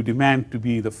that and you demand to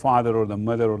be the father or the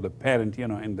mother or the parent,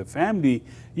 in the family,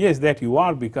 yes, that you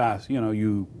are, because,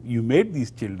 you made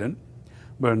these children,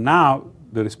 but now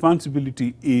the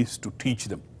responsibility is to teach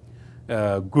them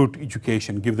good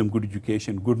education, give them good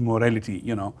education, good morality,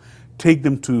 take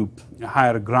them to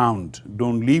higher ground.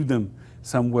 Don't leave them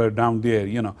somewhere down there,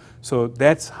 So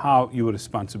that's how your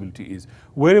responsibility is.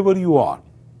 Wherever you are,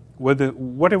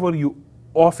 whatever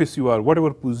office you are,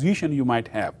 whatever position you might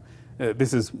have,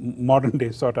 this is modern day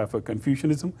sort of a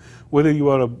Confucianism. Whether you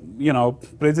are a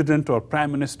president or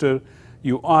prime minister,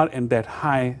 you are in that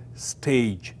high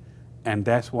stage, and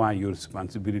that's why your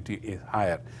responsibility is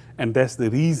higher. And that's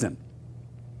the reason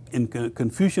in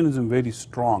Confucianism very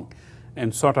strong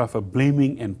and sort of a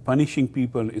blaming and punishing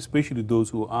people, especially those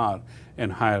who are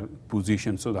in higher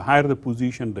position. So the higher the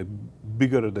position, the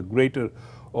bigger, the greater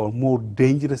or more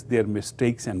dangerous their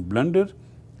mistakes and blunders,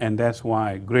 and that's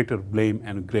why greater blame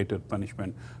and greater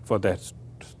punishment for that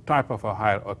type of a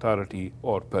higher authority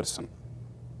or person.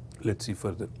 Let's see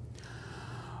further.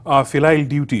 Filial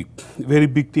duty, very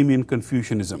big theme in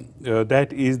Confucianism.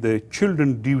 That is the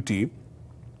children's duty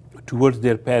towards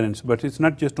their parents, but it's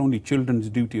not just only children's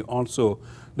duty, also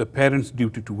the parents'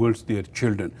 duty towards their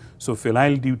children. So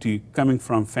filial duty coming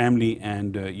from family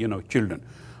and children,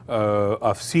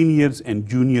 of seniors and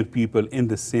junior people in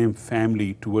the same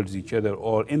family towards each other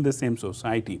or in the same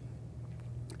society.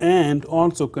 And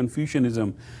also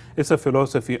Confucianism is a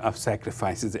philosophy of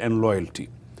sacrifices and loyalty.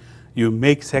 You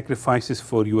make sacrifices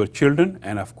for your children,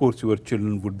 and of course your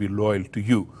children would be loyal to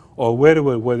you. Or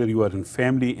wherever, whether you are in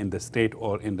family, in the state,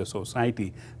 or in the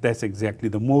society, that's exactly,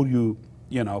 the more you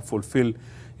fulfill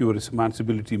your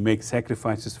responsibility, make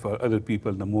sacrifices for other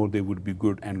people, the more they would be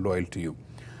good and loyal to you.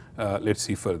 Let's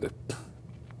see further.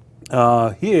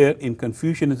 Here in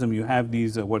Confucianism, you have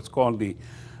these what's called the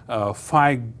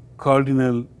 5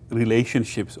 cardinal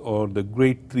relationships, or the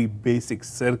great 3 basic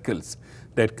circles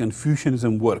that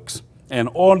Confucianism works. And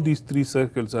all these 3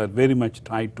 circles are very much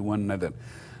tied to one another.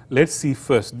 Let's see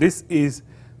first. This is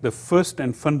the first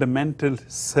and fundamental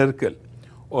circle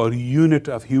or unit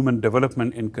of human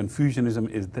development in Confucianism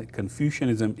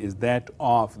is that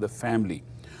of the family.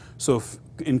 So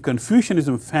in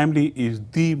Confucianism, family is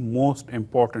the most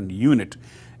important unit.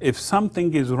 If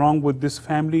something is wrong with this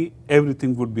family,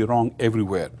 everything would be wrong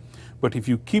everywhere. But if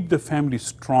you keep the family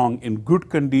strong, in good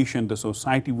condition, the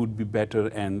society would be better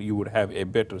and you would have a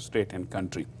better state and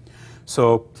country.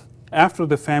 So after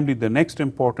the family, the next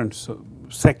important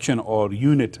section or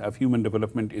unit of human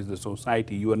development is the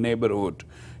society, your neighborhood.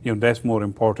 That's more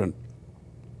important.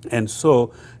 And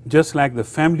so just like the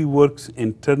family works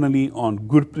internally on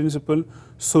good principle,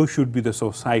 so should be the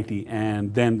society.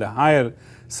 And then the higher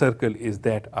circle is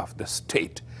that of the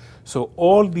state. So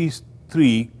all these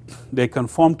 3, they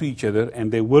conform to each other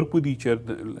and they work with each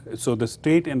other. So the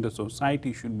state and the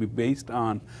society should be based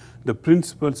on the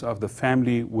principles of the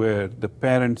family, where the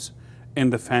parents in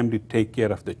the family take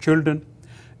care of the children,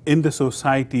 in the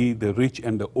society, the rich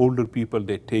and the older people,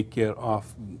 they take care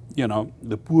of,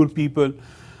 the poor people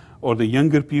or the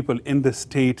younger people in the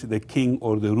state, the king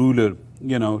or the ruler,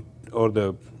 or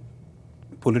the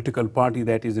political party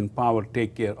that is in power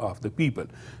take care of the people.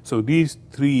 So these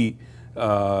three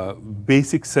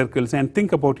basic circles, and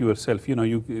think about yourself,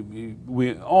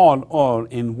 we all are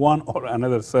in one or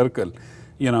another circle.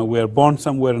 We are born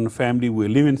somewhere in a family, we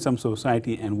live in some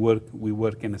society, and we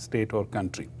work in a state or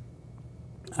country.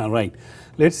 All right,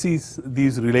 let's see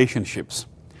these relationships.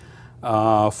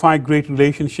 5 great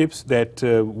relationships that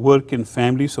work in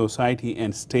family, society,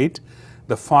 and state.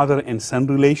 The father and son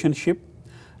relationship,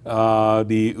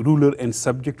 the ruler and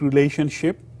subject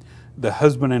relationship, the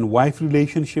husband and wife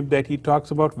relationship that he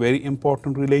talks about, very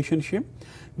important relationship,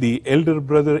 the elder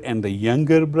brother and the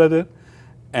younger brother,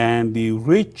 and the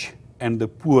rich and the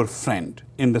poor friend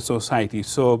in the society.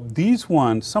 So these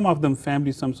ones, some of them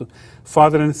family, some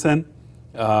father and son,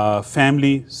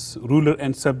 family, ruler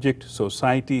and subject,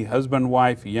 society, husband,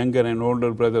 wife, younger and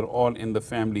older brother, all in the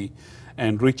family,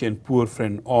 and rich and poor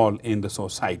friend, all in the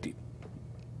society.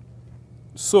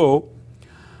 So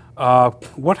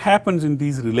what happens in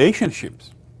these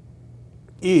relationships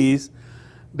is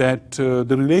that the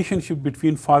relationship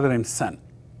between father and son,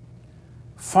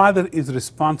 father is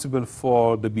responsible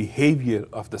for the behavior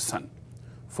of the son,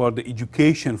 for the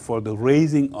education, for the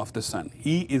raising of the son.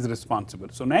 He is responsible.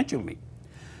 So naturally,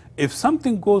 if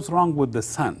something goes wrong with the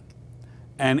son,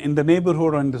 and in the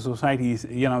neighborhood or in the society,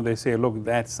 they say, look,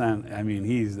 that son,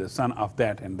 he's the son of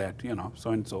that and that,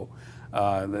 so and so.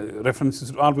 The reference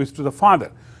is always to the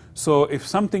father. So if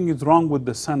something is wrong with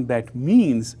the son, that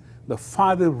means the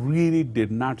father really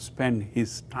did not spend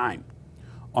his time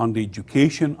on the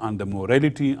education, on the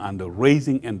morality, on the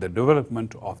raising and the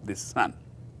development of this son.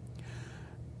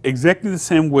 Exactly the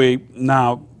same way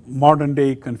now, modern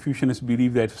day Confucianists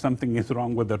believe that if something is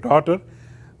wrong with the daughter,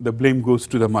 the blame goes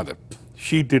to the mother.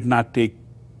 She did not take,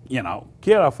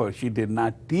 care of her. She did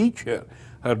not teach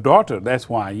her daughter. That's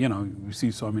why, we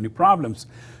see so many problems.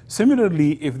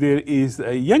 Similarly, if there is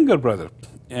a younger brother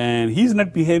and he's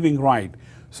not behaving right,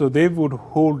 so they would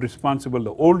hold responsible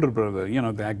the older brother,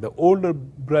 that the older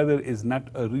brother is not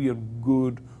a real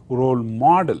good role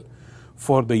model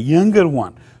for the younger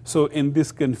one. So in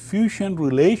this Confucian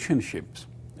relationships,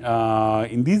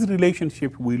 in these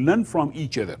relationships, we learn from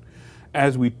each other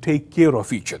as we take care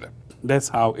of each other. That's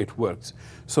how it works.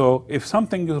 So if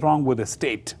something is wrong with the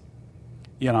state,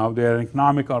 there are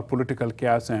economic or political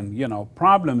chaos and,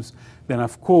 problems, then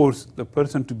of course the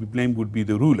person to be blamed would be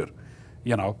the ruler,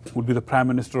 would be the prime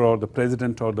minister or the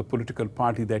president or the political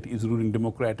party that is ruling,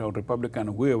 Democrat or Republican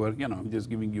or whoever, I'm just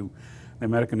giving you the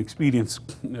American experience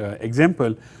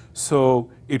example. So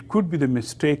it could be the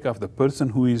mistake of the person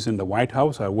who is in the White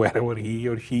House or wherever he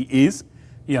or she is,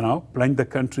 plunged the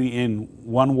country in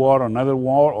one war or another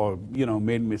war, or,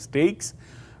 made mistakes,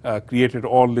 created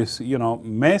all this,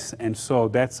 mess. And so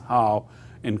that's how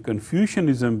in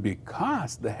Confucianism,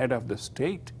 because the head of the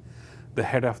state, the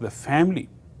head of the family,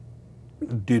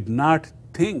 did not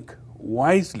think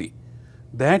wisely,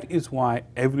 that is why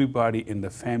everybody in the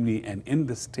family and in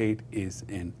the state is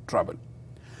in trouble.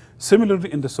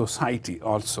 Similarly, in the society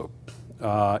also,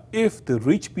 if the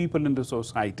rich people in the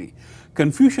society,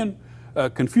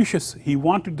 Confucius, he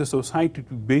wanted the society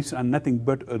to be based on nothing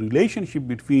but a relationship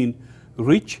between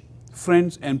rich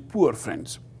friends and poor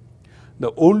friends.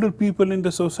 The older people in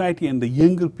the society and the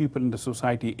younger people in the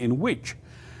society, in which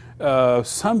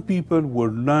some people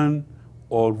would learn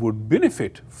or would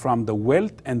benefit from the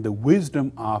wealth and the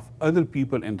wisdom of other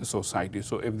people in the society.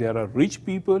 So if there are rich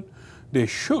people, they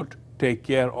should take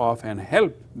care of and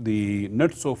help the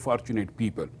not so fortunate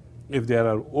people. If there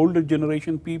are older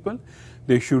generation people,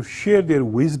 they should share their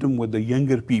wisdom with the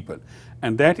younger people.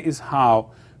 And that is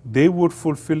how they would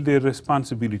fulfill their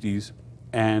responsibilities.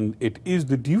 And it is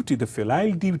the duty, the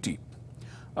filial duty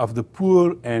of the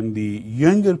poor and the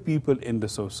younger people in the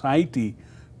society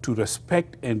to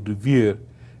respect and revere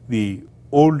the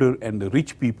older and the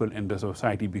rich people in the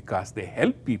society, because they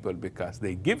help people, because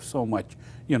they give so much,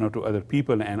 to other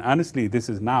people. And honestly, this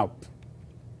is now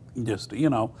just,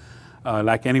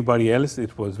 like anybody else,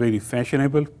 it was very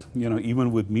fashionable,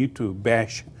 even with me, to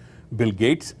bash Bill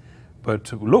Gates.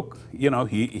 But look,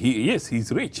 yes,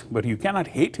 he's rich, but you cannot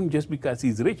hate him just because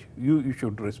he's rich. You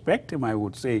should respect him, I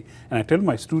would say. And I tell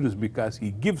my students, because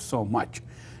he gives so much,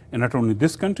 and not only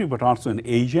this country, but also in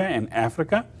Asia and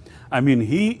Africa.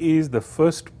 He is the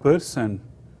first person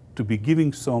to be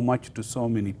giving so much to so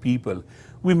many people.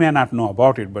 We may not know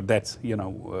about it, but that's,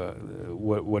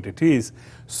 what it is.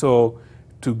 So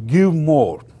to give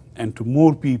more and to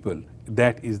more people,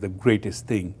 that is the greatest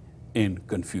thing in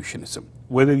Confucianism,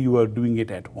 whether you are doing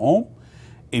it at home,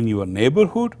 in your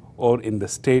neighborhood, or in the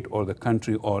state or the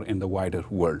country or in the wider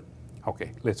world.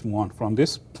 Okay, let's move on from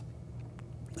this.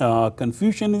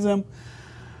 Confucianism,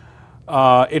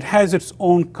 it has its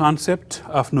own concept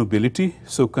of nobility.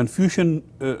 So Confucian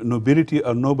nobility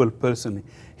or noble person,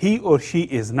 he or she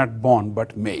is not born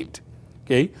but made.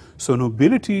 Okay, so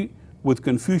nobility with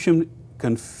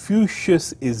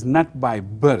Confucius is not by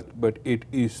birth, but it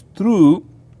is through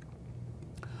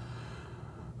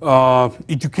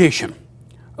education.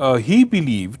 He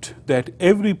believed that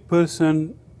every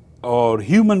person or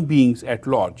human beings at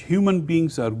large, human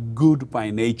beings are good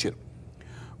by nature,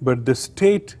 but the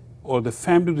state or the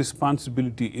family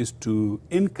responsibility is to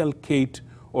inculcate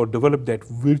or develop that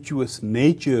virtuous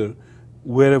nature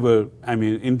wherever, I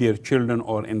mean, in their children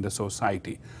or in the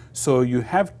society. So you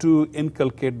have to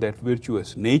inculcate that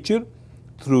virtuous nature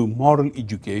through moral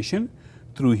education,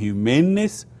 through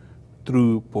humaneness,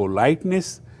 through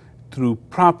politeness, through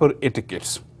proper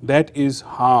etiquettes. That is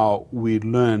how we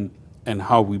learn and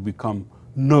how we become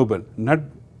noble, not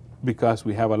because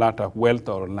we have a lot of wealth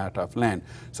or a lot of land.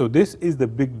 So this is the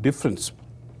big difference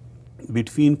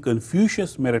between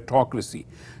Confucius meritocracy.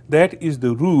 That is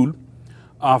the rule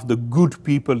of the good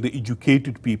people, the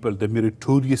educated people, the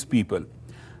meritorious people,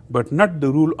 but not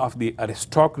the rule of the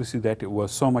aristocracy that it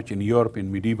was so much in Europe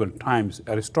in medieval times.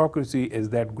 Aristocracy is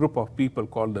that group of people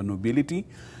called the nobility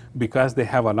because they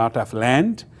have a lot of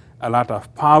land, a lot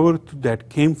of power that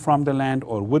came from the land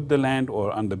or with the land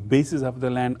or on the basis of the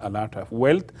land, a lot of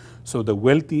wealth. So the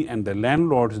wealthy and the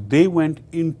landlords, they went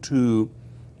into,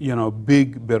 you know,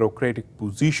 big bureaucratic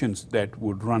positions that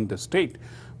would run the state.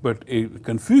 But in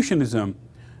Confucianism,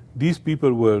 these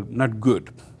people were not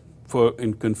good. For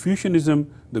in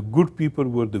Confucianism, the good people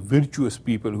were the virtuous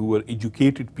people who were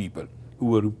educated people, who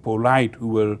were polite, who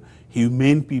were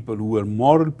humane people, who were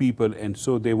moral people, and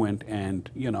so they went and,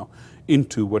 you know,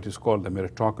 into what is called the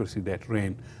meritocracy that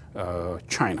reigned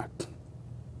China.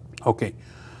 Okay,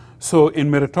 so in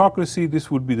meritocracy,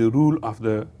 this would be the rule of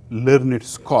the learned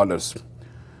scholars,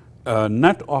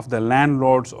 not of the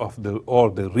landlords of the or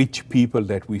the rich people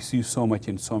that we see so much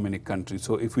in so many countries.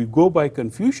 So if we go by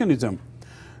Confucianism,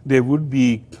 there would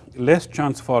be less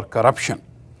chance for corruption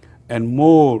and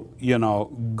more, you know,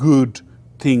 good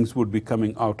things would be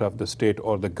coming out of the state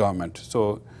or the government.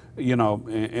 So, you know,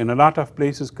 in a lot of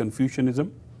places,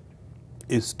 Confucianism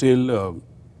is still,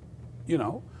 you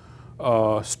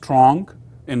know, strong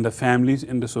in the families,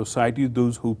 in the society,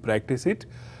 those who practice it.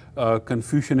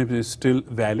 Confucianism is still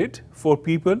valid for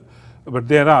people, but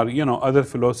there are, you know, other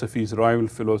philosophies, rival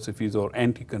philosophies or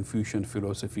anti-Confucian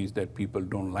philosophies that people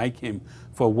don't like him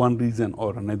for one reason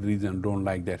or another reason, don't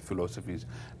like that philosophies.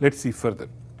 Let's see further.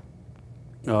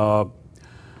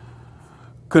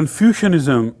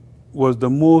 Confucianism was the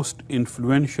most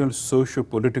influential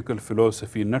socio-political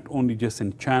philosophy, not only just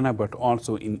in China, but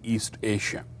also in East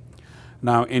Asia.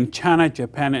 Now, in China,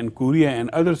 Japan, and Korea, and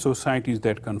other societies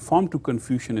that conform to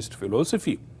Confucianist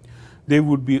philosophy, they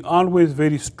would be always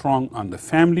very strong on the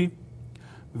family,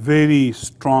 very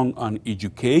strong on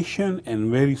education, and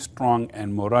very strong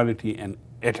on morality and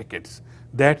etiquettes.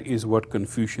 That is what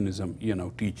Confucianism, you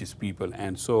know, teaches people.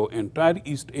 And so entire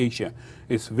East Asia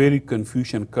is very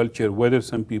Confucian culture, whether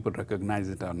some people recognize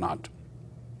it or not.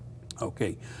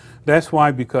 Okay, that's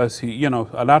why, because he, you know,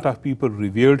 a lot of people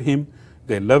revered him,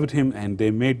 they loved him, and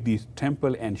they made these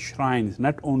temples and shrines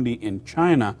not only in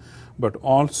China, but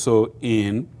also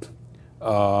in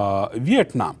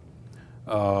Vietnam.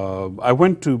 I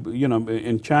went to, you know,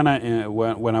 in China,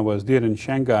 when I was there in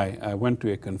Shanghai, I went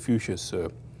to a Confucius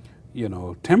you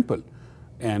know, temple,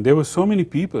 and there were so many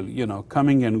people, you know,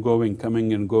 coming and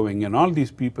going, and all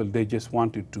these people, they just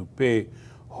wanted to pay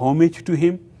homage to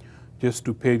him, just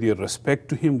to pay their respect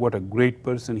to him, what a great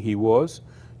person he was,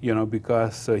 you know,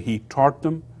 because he taught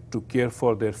them to care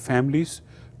for their families,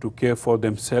 to care for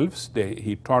themselves.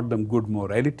 He taught them good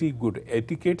morality, good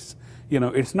etiquettes. You know,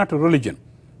 it's not a religion,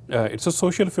 it's a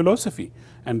social philosophy,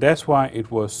 and that's why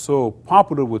it was so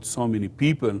popular with so many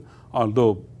people,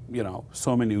 although, you know,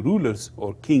 so many rulers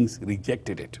or kings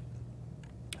rejected it.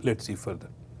 Let's see further.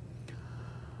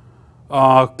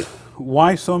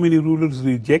 Why so many rulers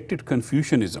rejected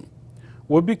Confucianism?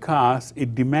 Well, because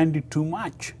it demanded too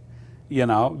much. You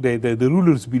know, the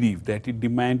rulers believed that it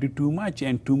demanded too much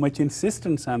and too much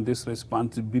insistence on this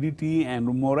responsibility and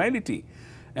morality.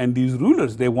 And these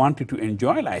rulers, they wanted to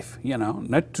enjoy life, you know,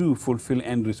 not to fulfill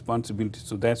any responsibility.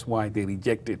 So that's why they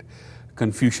rejected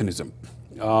Confucianism.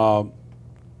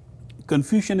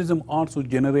 Confucianism also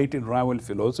generated rival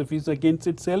philosophies against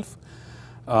itself.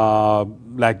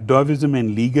 like Daoism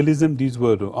and Legalism. These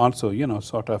were also,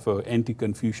 sort of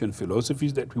anti-Confucian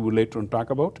philosophies that we will later on talk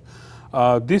about.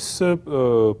 This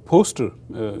poster,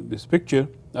 this picture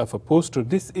of a poster,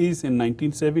 this is in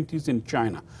 1970s in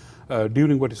China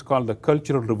during what is called the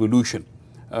Cultural Revolution,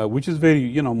 which is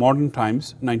very, modern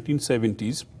times,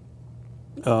 1970s.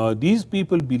 These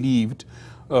people believed,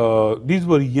 these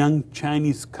were young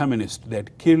Chinese communists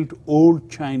that killed old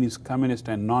Chinese communist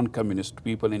and non-communist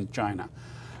people in China.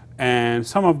 And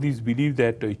some of these believe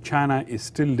that China is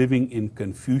still living in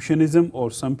Confucianism, or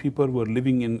some people were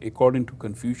living in according to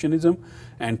Confucianism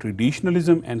and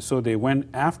traditionalism, and so they went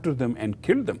after them and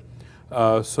killed them.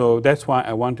 So that's why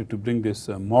I wanted to bring this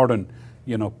modern,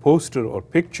 poster or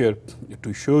picture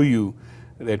to show you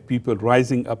that people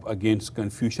rising up against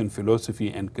Confucian philosophy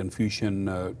and Confucian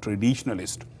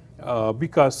traditionalist.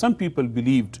 Because some people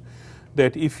believed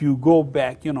that if you go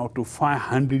back, to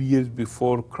 500 years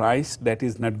before Christ, that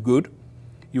is not good.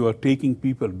 You are taking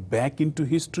people back into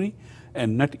history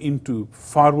and not into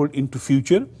forward into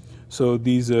future. So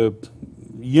these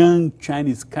young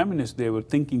Chinese communists, they were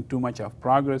thinking too much of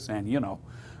progress and,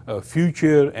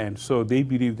 future, and so they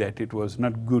believed that it was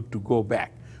not good to go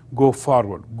back, go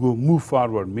forward, move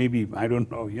forward. Maybe, I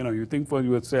don't know, you think for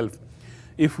yourself.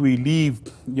 If we leave,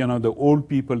 the old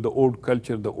people, the old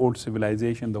culture, the old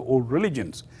civilization, the old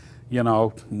religions,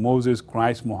 Moses,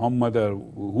 Christ, Muhammad, or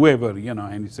whoever,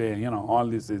 and you say, all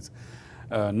this is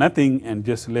nothing, and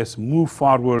just let's move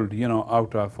forward,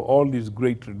 out of all these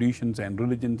great traditions and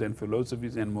religions and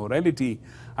philosophies and morality,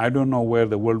 I don't know where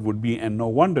the world would be. And no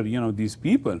wonder, these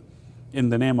people, in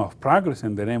the name of progress,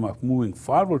 in the name of moving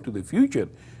forward to the future,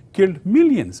 killed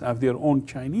millions of their own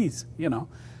Chinese,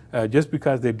 just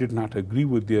because they did not agree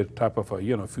with their type of,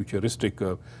 futuristic,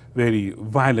 very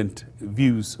violent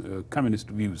views, communist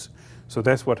views. So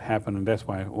that's what happened, and that's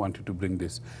why I wanted to bring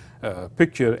this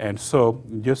picture. And so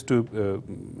just to,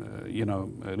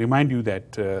 remind you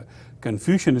that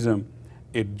Confucianism,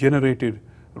 it generated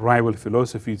rival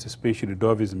philosophies, especially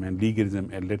Daoism and Legalism,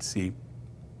 and let's see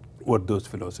what those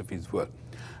philosophies were.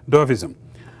 Daoism.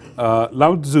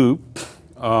 Lao Tzu,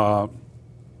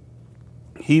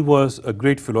 he was a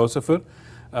great philosopher.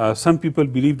 Some people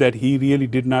believe that he really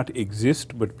did not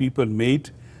exist, but people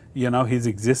made, his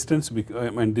existence,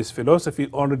 and this philosophy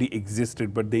already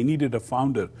existed, but they needed a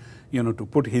founder, to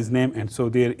put his name, and so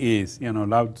there is,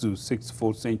 Lao Tzu, 6th,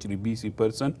 4th century BC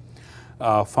person,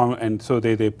 and so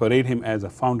they parade him as a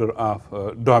founder of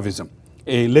Daoism,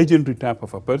 a legendary type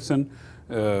of a person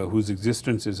whose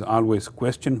existence is always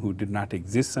questioned, who did not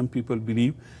exist, some people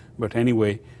believe, but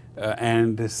anyway.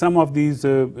 And some of these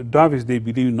Daoists, they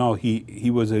believe, no,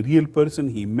 he was a real person.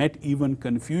 He met even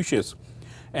Confucius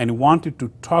and wanted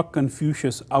to talk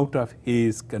Confucius out of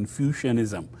his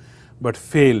Confucianism, but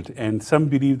failed. And some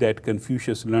believe that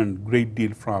Confucius learned a great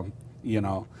deal from,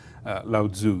 Lao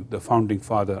Tzu, the founding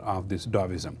father of this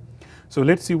Daoism. So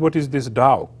let's see, what is this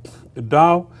Dao?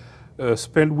 Dao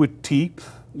spelled with T,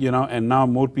 and now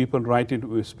more people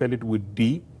spell it with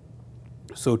D.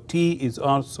 So T is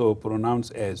also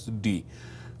pronounced as D.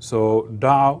 So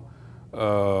Dao,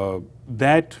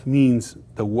 that means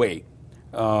the way.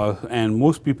 And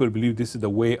most people believe this is the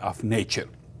way of nature.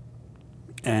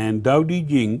 And Dao Di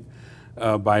Jing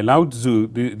by Lao Tzu,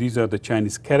 these are the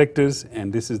Chinese characters,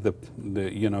 and this is the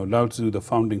Lao Tzu, the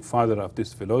founding father of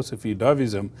this philosophy,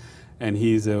 Daoism, and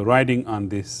he's riding on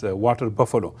this water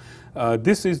buffalo.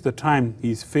 This is the time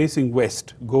he's facing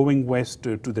west, going west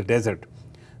to the desert,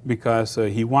 because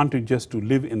he wanted just to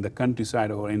live in the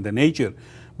countryside or in the nature.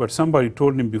 But somebody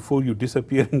told him, before you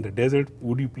disappear in the desert,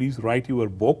 would you please write your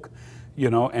book?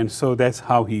 And so that's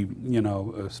how he,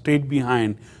 stayed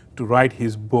behind to write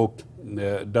his book,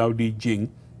 Dao Di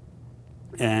Jing,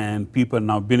 and people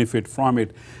now benefit from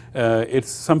it.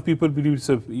 Some people believe it's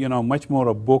a, much more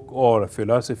a book or a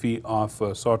philosophy of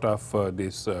sort of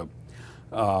this,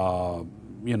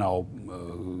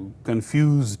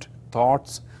 confused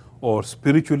thoughts, or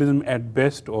spiritualism at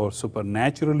best, or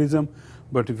supernaturalism.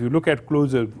 But if you look at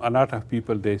closer, a lot of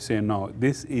people, they say, no,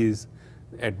 this is,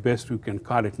 at best you can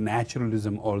call it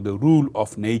naturalism, or the rule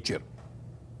of nature.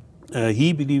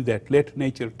 He believed that let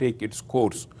nature take its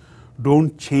course,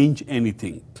 don't change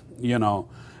anything,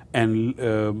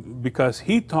 and because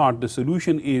he thought the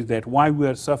solution is that why we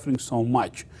are suffering so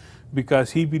much,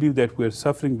 because he believed that we are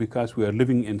suffering because we are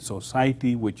living in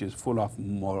society which is full of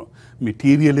more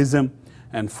materialism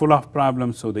and full of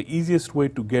problems. So the easiest way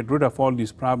to get rid of all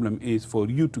these problems is for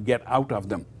you to get out of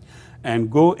them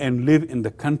and go and live in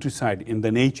the countryside, in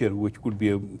the nature, which could be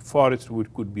a forest,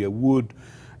 which could be a wood,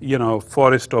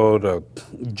 forest or the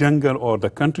jungle or the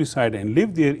countryside and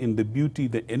live there in the beauty,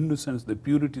 the innocence, the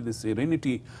purity, the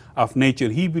serenity of nature.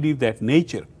 He believed that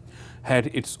nature had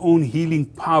its own healing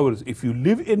powers. If you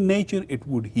live in nature, it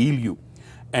would heal you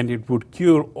and it would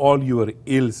cure all your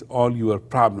ills, all your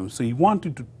problems. So he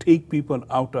wanted to take people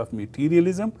out of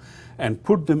materialism and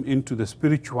put them into the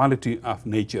spirituality of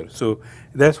nature. So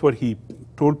that's what he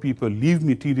told people: leave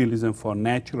materialism for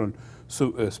natural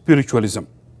spiritualism.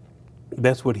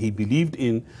 That's what he believed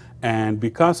in, and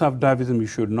because of Daoism, you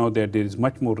should know that there is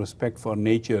much more respect for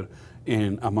nature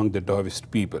among the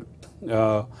Daoist people.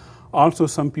 Also,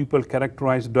 some people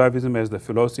characterize Daoism as the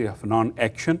philosophy of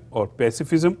non-action or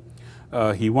pacifism.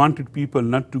 He wanted people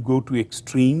not to go to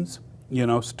extremes,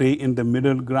 stay in the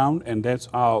middle ground, and that's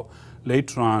how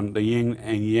later on the yin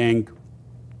and yang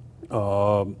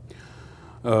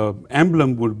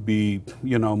emblem would be,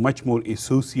 much more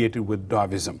associated with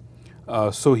Daoism.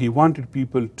 So he wanted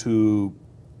people to,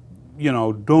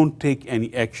 don't take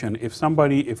any action. If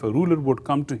a ruler would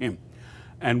come to him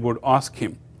and would ask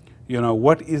him,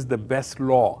 what is the best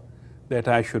law that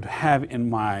I should have in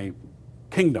my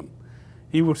kingdom?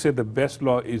 He would say the best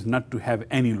law is not to have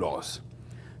any laws,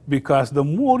 because the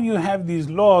more you have these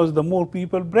laws, the more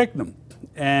people break them,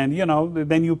 and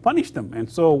then you punish them. And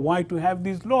so why to have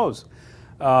these laws?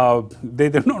 They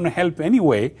don't help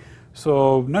anyway.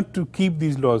 So not to keep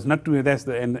these laws,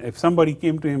 and if somebody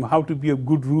came to him how to be a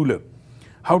good ruler,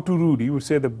 how to rule, he would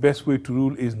say the best way to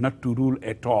rule is not to rule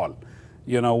at all.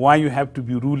 Why you have to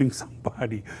be ruling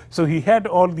somebody? So he had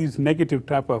all these negative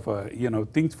type of,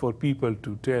 things for people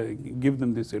to give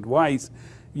them this advice.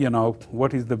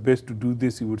 What is the best to do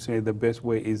this? He would say the best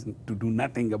way is to do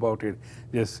nothing about it.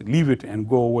 Just leave it and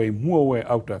go away, move away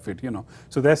out of it,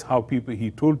 So that's how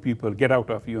he told people, get out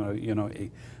of,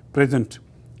 a present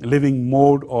living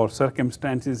mode or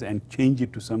circumstances and change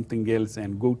it to something else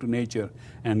and go to nature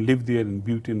and live there in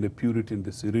beauty and the purity and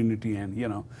the serenity and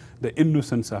the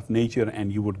innocence of nature,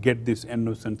 and you would get this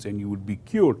innocence and you would be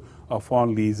cured of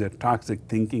all these toxic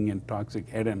thinking and toxic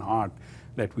head and heart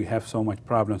that we have so much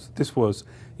problems. This was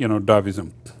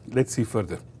Daoism. Let's see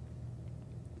further.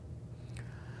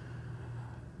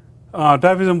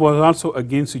 Daoism was also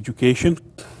against education,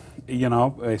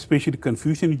 especially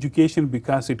Confucian education,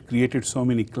 because it created so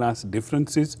many class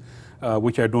differences,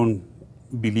 which I don't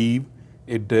believe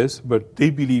it does, but they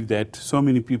believe that so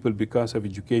many people, because of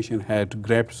education, had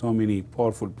grabbed so many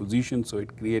powerful positions, so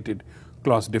it created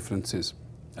class differences.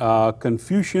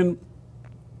 Confucian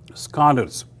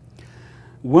scholars,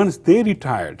 once they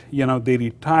retired, they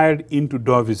retired into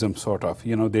Daoism sort of,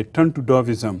 they turned to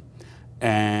Daoism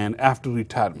and after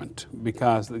retirement,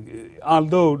 because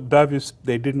although Daoists,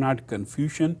 they did not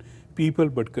Confucian people,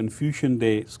 but Confucian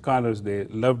scholars, they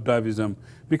loved Daoism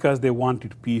because they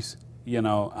wanted peace,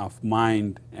 of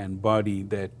mind and body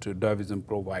that Daoism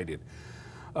provided.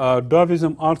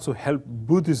 Daoism also helped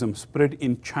Buddhism spread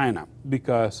in China,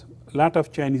 because a lot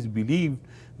of Chinese believed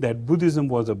that Buddhism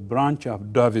was a branch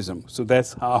of Daoism. So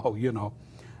that's how,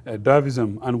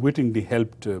 Daoism unwittingly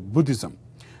helped Buddhism.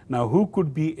 Now, who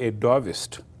could be a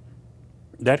Daoist?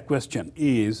 That question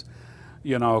is,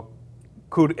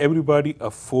 could everybody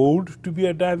afford to be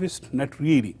a Daoist? Not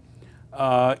really.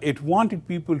 It wanted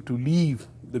people to leave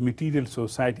the material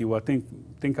society. Well,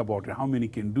 think about it. How many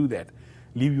can do that?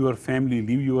 Leave your family,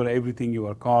 leave your everything,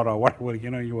 your car or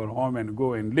whatever, your home, and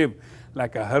go and live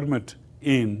like a hermit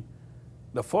in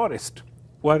the forest.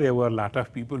 Well, there were a lot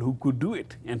of people who could do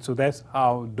it. And so that's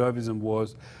how Daoism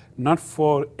was, not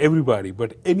for everybody,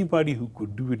 but anybody who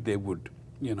could do it, they would,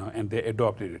 and they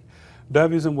adopted it.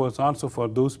 Daoism was also for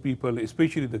those people,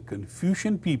 especially the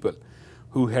Confucian people,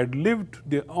 who had lived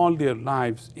all their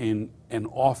lives in an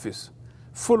office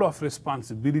full of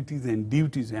responsibilities and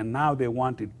duties, and now they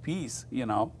wanted peace,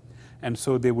 and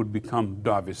so they would become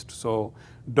Daoist. So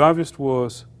Daoist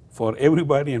was for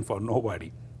everybody and for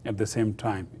nobody at the same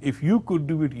time. If you could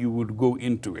do it, you would go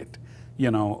into it,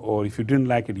 or if you didn't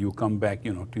like it, you come back,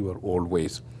 to your old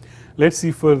ways. Let's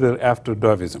see further after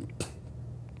Daoism.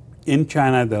 In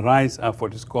China, the rise of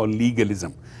what is called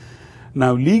legalism.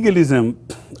 Now, legalism,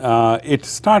 it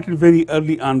started very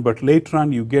early on, but later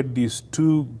on you get these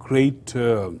two great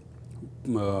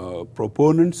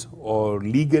proponents or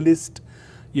legalists,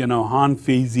 Han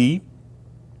Feizi,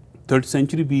 3rd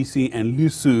century BC, and Lu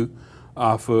Su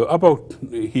of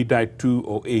he died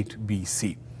 208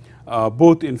 BC.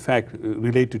 Both, in fact,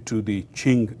 related to the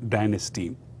Qing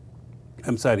dynasty.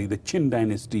 I'm sorry, the Qin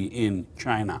dynasty in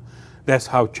China. That's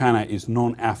how China is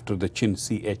known after the Qin,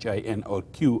 C-H-I-N or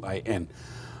Q-I-N.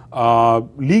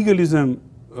 Legalism,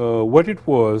 what it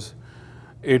was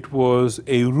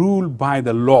a rule by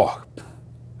the law,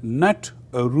 not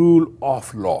a rule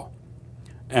of law.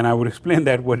 And I would explain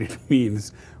that what it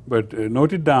means, but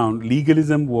note it down.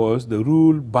 Legalism was the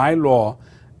rule by law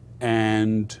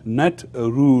and not a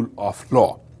rule of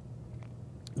law.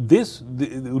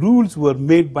 The rules were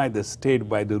made by the state,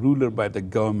 by the ruler, by the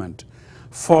government,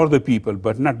 for the people,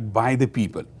 but not by the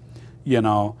people,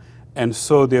 And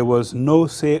so there was no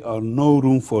say or no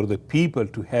room for the people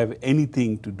to have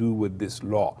anything to do with this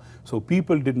law. So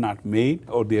people did not make,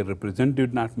 or their representatives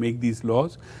did not make these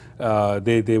laws.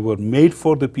 They were made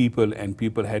for the people, and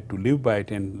people had to live by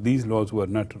it. And these laws were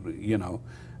not,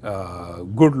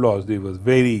 good laws. They were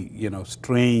very,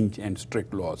 strange and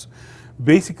strict laws.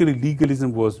 Basically,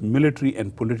 legalism was military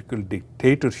and political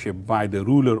dictatorship by the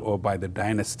ruler or by the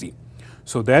dynasty.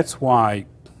 So that's why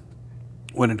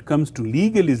when it comes to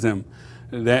legalism,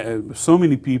 so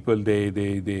many people, they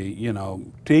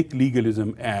take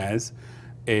legalism as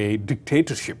a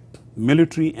dictatorship,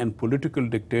 military and political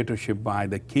dictatorship by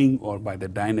the king or by the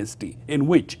dynasty, in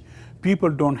which people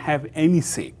don't have any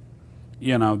say.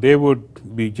 They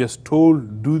would be just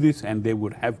told, do this, and they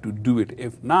would have to do it.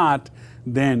 If not,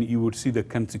 then you would see the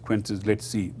consequences. Let's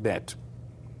see that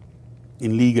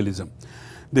in legalism.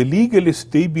 The legalists,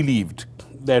 they believed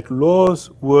that laws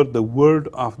were the word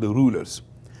of the rulers.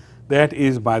 That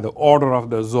is, by the order of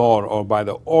the czar or by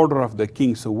the order of the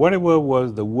king. So whatever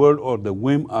was the word or the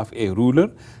whim of a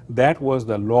ruler, that was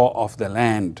the law of the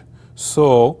land.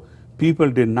 So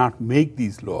people did not make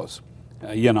these laws.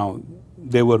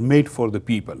 They were made for the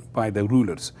people by the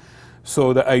rulers.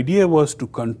 So the idea was to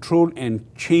control and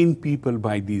chain people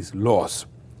by these laws.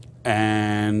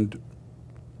 And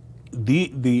the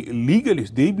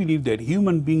legalists, they believed that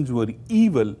human beings were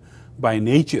evil by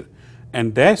nature.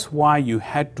 And that's why you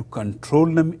had to control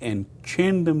them and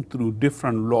chain them through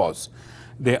different laws.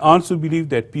 They also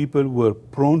believed that people were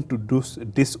prone to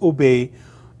disobey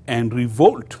and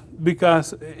revolt,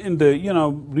 because in the,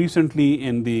 recently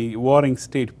in the warring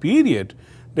state period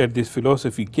that this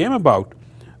philosophy came about,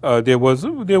 there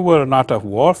were a lot of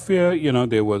warfare,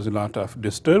 there was a lot of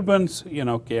disturbance,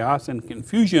 chaos and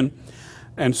confusion.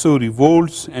 And so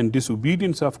revolts and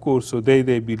disobedience, of course, so they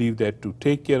believe that to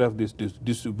take care of this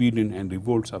disobedience and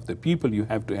revolts of the people, you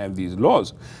have to have these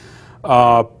laws.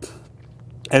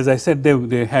 As I said,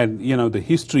 they had, the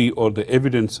history or the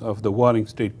evidence of the warring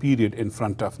state period in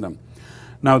front of them.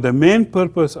 Now, the main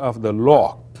purpose of the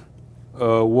law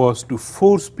was to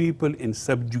force people in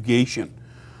subjugation.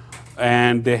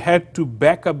 And they had to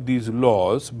back up these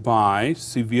laws by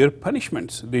severe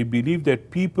punishments. They believe that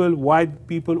why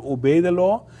people obey the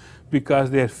law?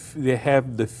 Because they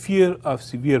have the fear of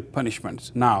severe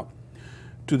punishments. Now,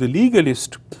 to the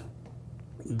legalist,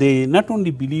 they not only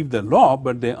believe the law,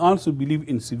 but they also believe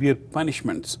in severe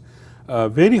punishments,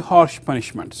 very harsh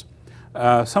punishments.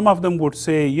 Some of them would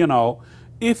say,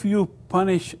 if you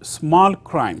punish small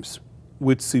crimes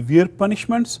with severe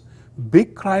punishments,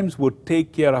 big crimes would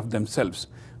take care of themselves,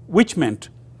 which meant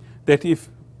that if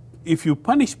you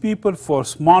punish people for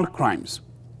small crimes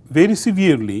very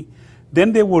severely,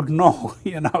 then they would know,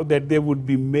 that there would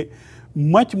be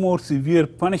much more severe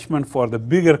punishment for the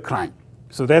bigger crime.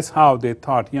 So that's how they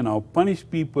thought, punish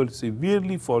people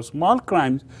severely for small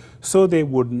crimes so they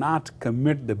would not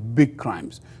commit the big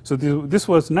crimes. So this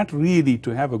was not really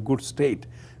to have a good state.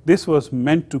 This was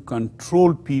meant to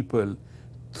control people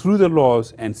through the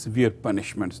laws and severe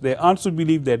punishments. They also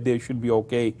believe that there should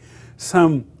be,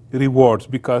 some rewards,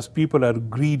 because people are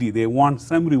greedy. They want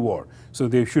some reward. So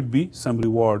there should be some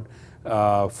reward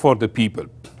for the people,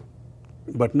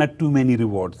 but not too many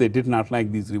rewards. They did not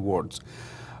like these rewards.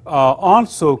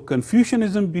 Also,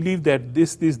 Confucianism believed that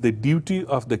this is the duty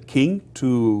of the king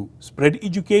to spread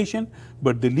education,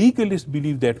 but the legalists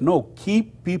believe that no,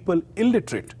 keep people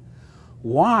illiterate.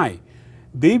 Why?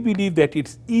 They believe that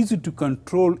it's easy to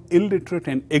control illiterate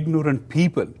and ignorant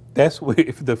people. That's why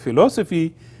if the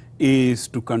philosophy is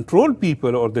to control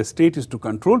people, or the state is to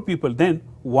control people, then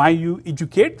why you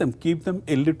educate them, keep them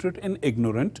illiterate and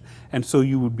ignorant, and so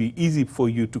you would be easy for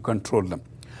you to control them.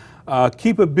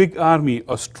 Keep a big army,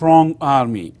 a strong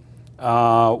army.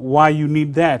 Why you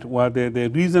need that? Well, the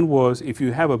reason was, if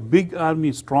you have a big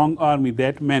army, strong army,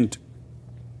 that meant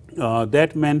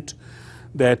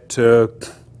that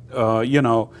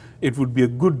it would be a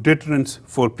good deterrence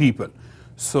for people.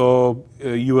 So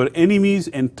your enemies,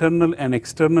 internal and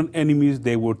external enemies,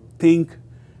 they would think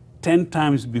 10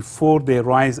 times before they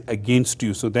rise against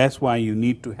you. So that's why you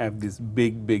need to have this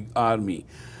big army.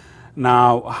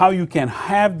 Now, how you can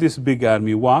have this big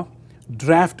army? Well,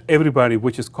 draft everybody,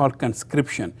 which is called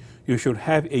conscription. You should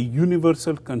have a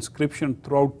universal conscription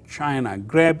throughout China.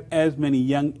 Grab as many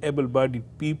young, able-bodied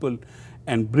people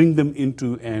and bring them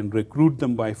into and recruit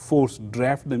them by force,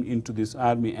 draft them into this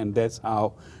army, and that's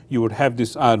how you would have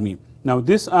this army. Now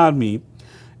this army,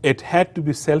 it had to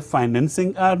be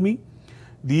self-financing army.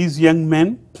 These young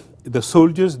men, the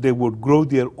soldiers, they would grow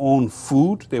their own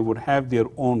food, they would have their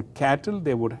own cattle,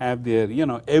 they would have their,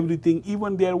 everything,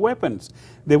 even their weapons.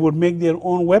 They would make their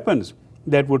own weapons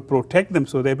that would protect them,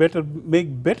 so they better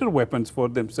make better weapons for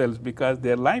themselves because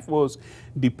their life was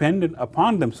dependent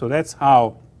upon them. So that's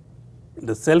how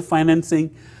the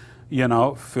self-financing,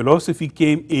 philosophy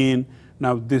came in.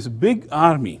 Now this big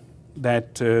army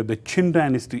that the Qin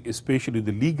dynasty, especially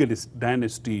the legalist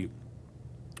dynasty,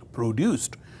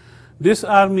 produced, this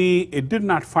army, it did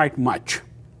not fight much.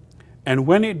 And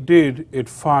when it did, it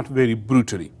fought very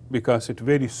brutally because it's a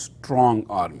very strong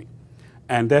army.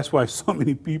 And that's why so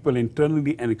many people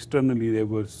internally and externally, they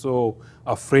were so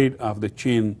afraid of the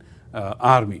Qin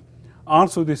army.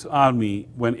 Also this army,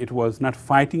 when it was not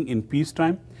fighting in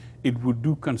peacetime, it would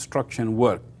do construction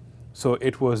work. So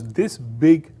it was this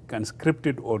big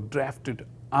conscripted or drafted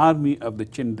army of the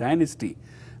Qin dynasty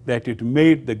that it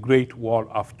made the Great Wall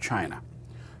of China.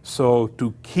 So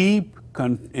to keep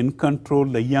in control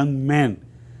the young men,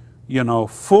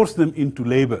 force them into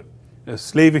labor,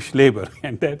 slavish labor,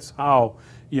 and that's how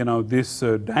this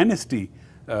dynasty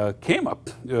came up.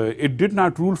 It did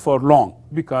not rule for long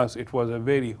because it was a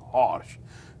very harsh,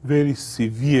 very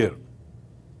severe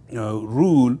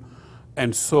rule,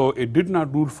 and so it did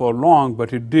not rule for long,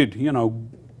 but it did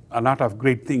a lot of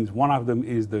great things. One of them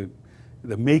is the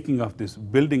making of this,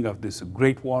 building of this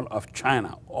Great Wall of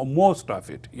China, or most of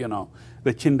it,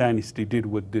 the Qin dynasty did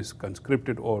with this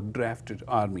conscripted or drafted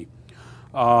army.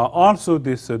 Also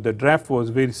this, the draft was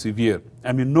very severe.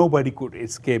 I mean, nobody could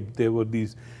escape. There were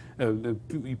these,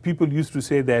 people used to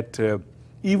say that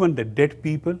even the dead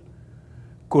people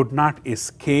could not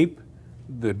escape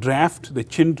the draft, the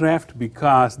Qin draft,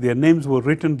 because their names were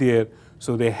written there,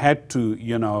 so they had to,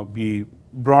 be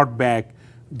brought back.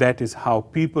 That is how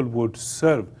people would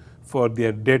serve for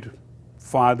their dead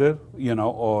father,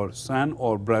 or son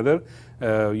or brother.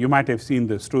 You might have seen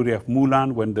the story of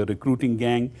Mulan, when the recruiting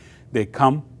gang, they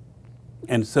come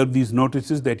and serve these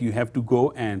notices that you have to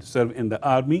go and serve in the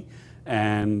army.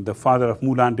 And the father of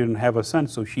Mulan didn't have a son,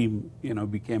 so she,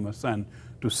 became a son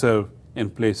to serve in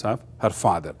place of her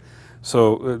father.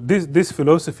 So this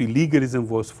philosophy, legalism,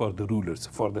 was for the rulers,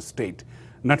 for the state,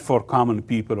 not for common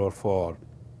people or for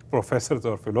professors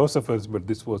or philosophers, but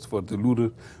this was for the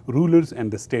rulers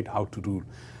and the state, how to rule.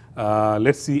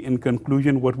 Let's see in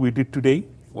conclusion what we did today.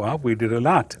 Well, we did a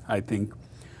lot, I think.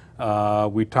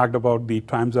 We talked about the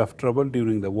times of trouble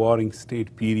during the warring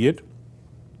state period,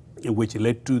 which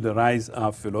led to the rise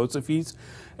of philosophies,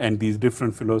 and these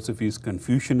different philosophies,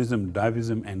 Confucianism,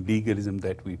 Daoism, and legalism,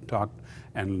 that we talked.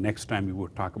 And next time we will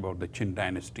talk about the Qin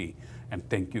dynasty. And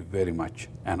thank you very much,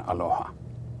 and aloha.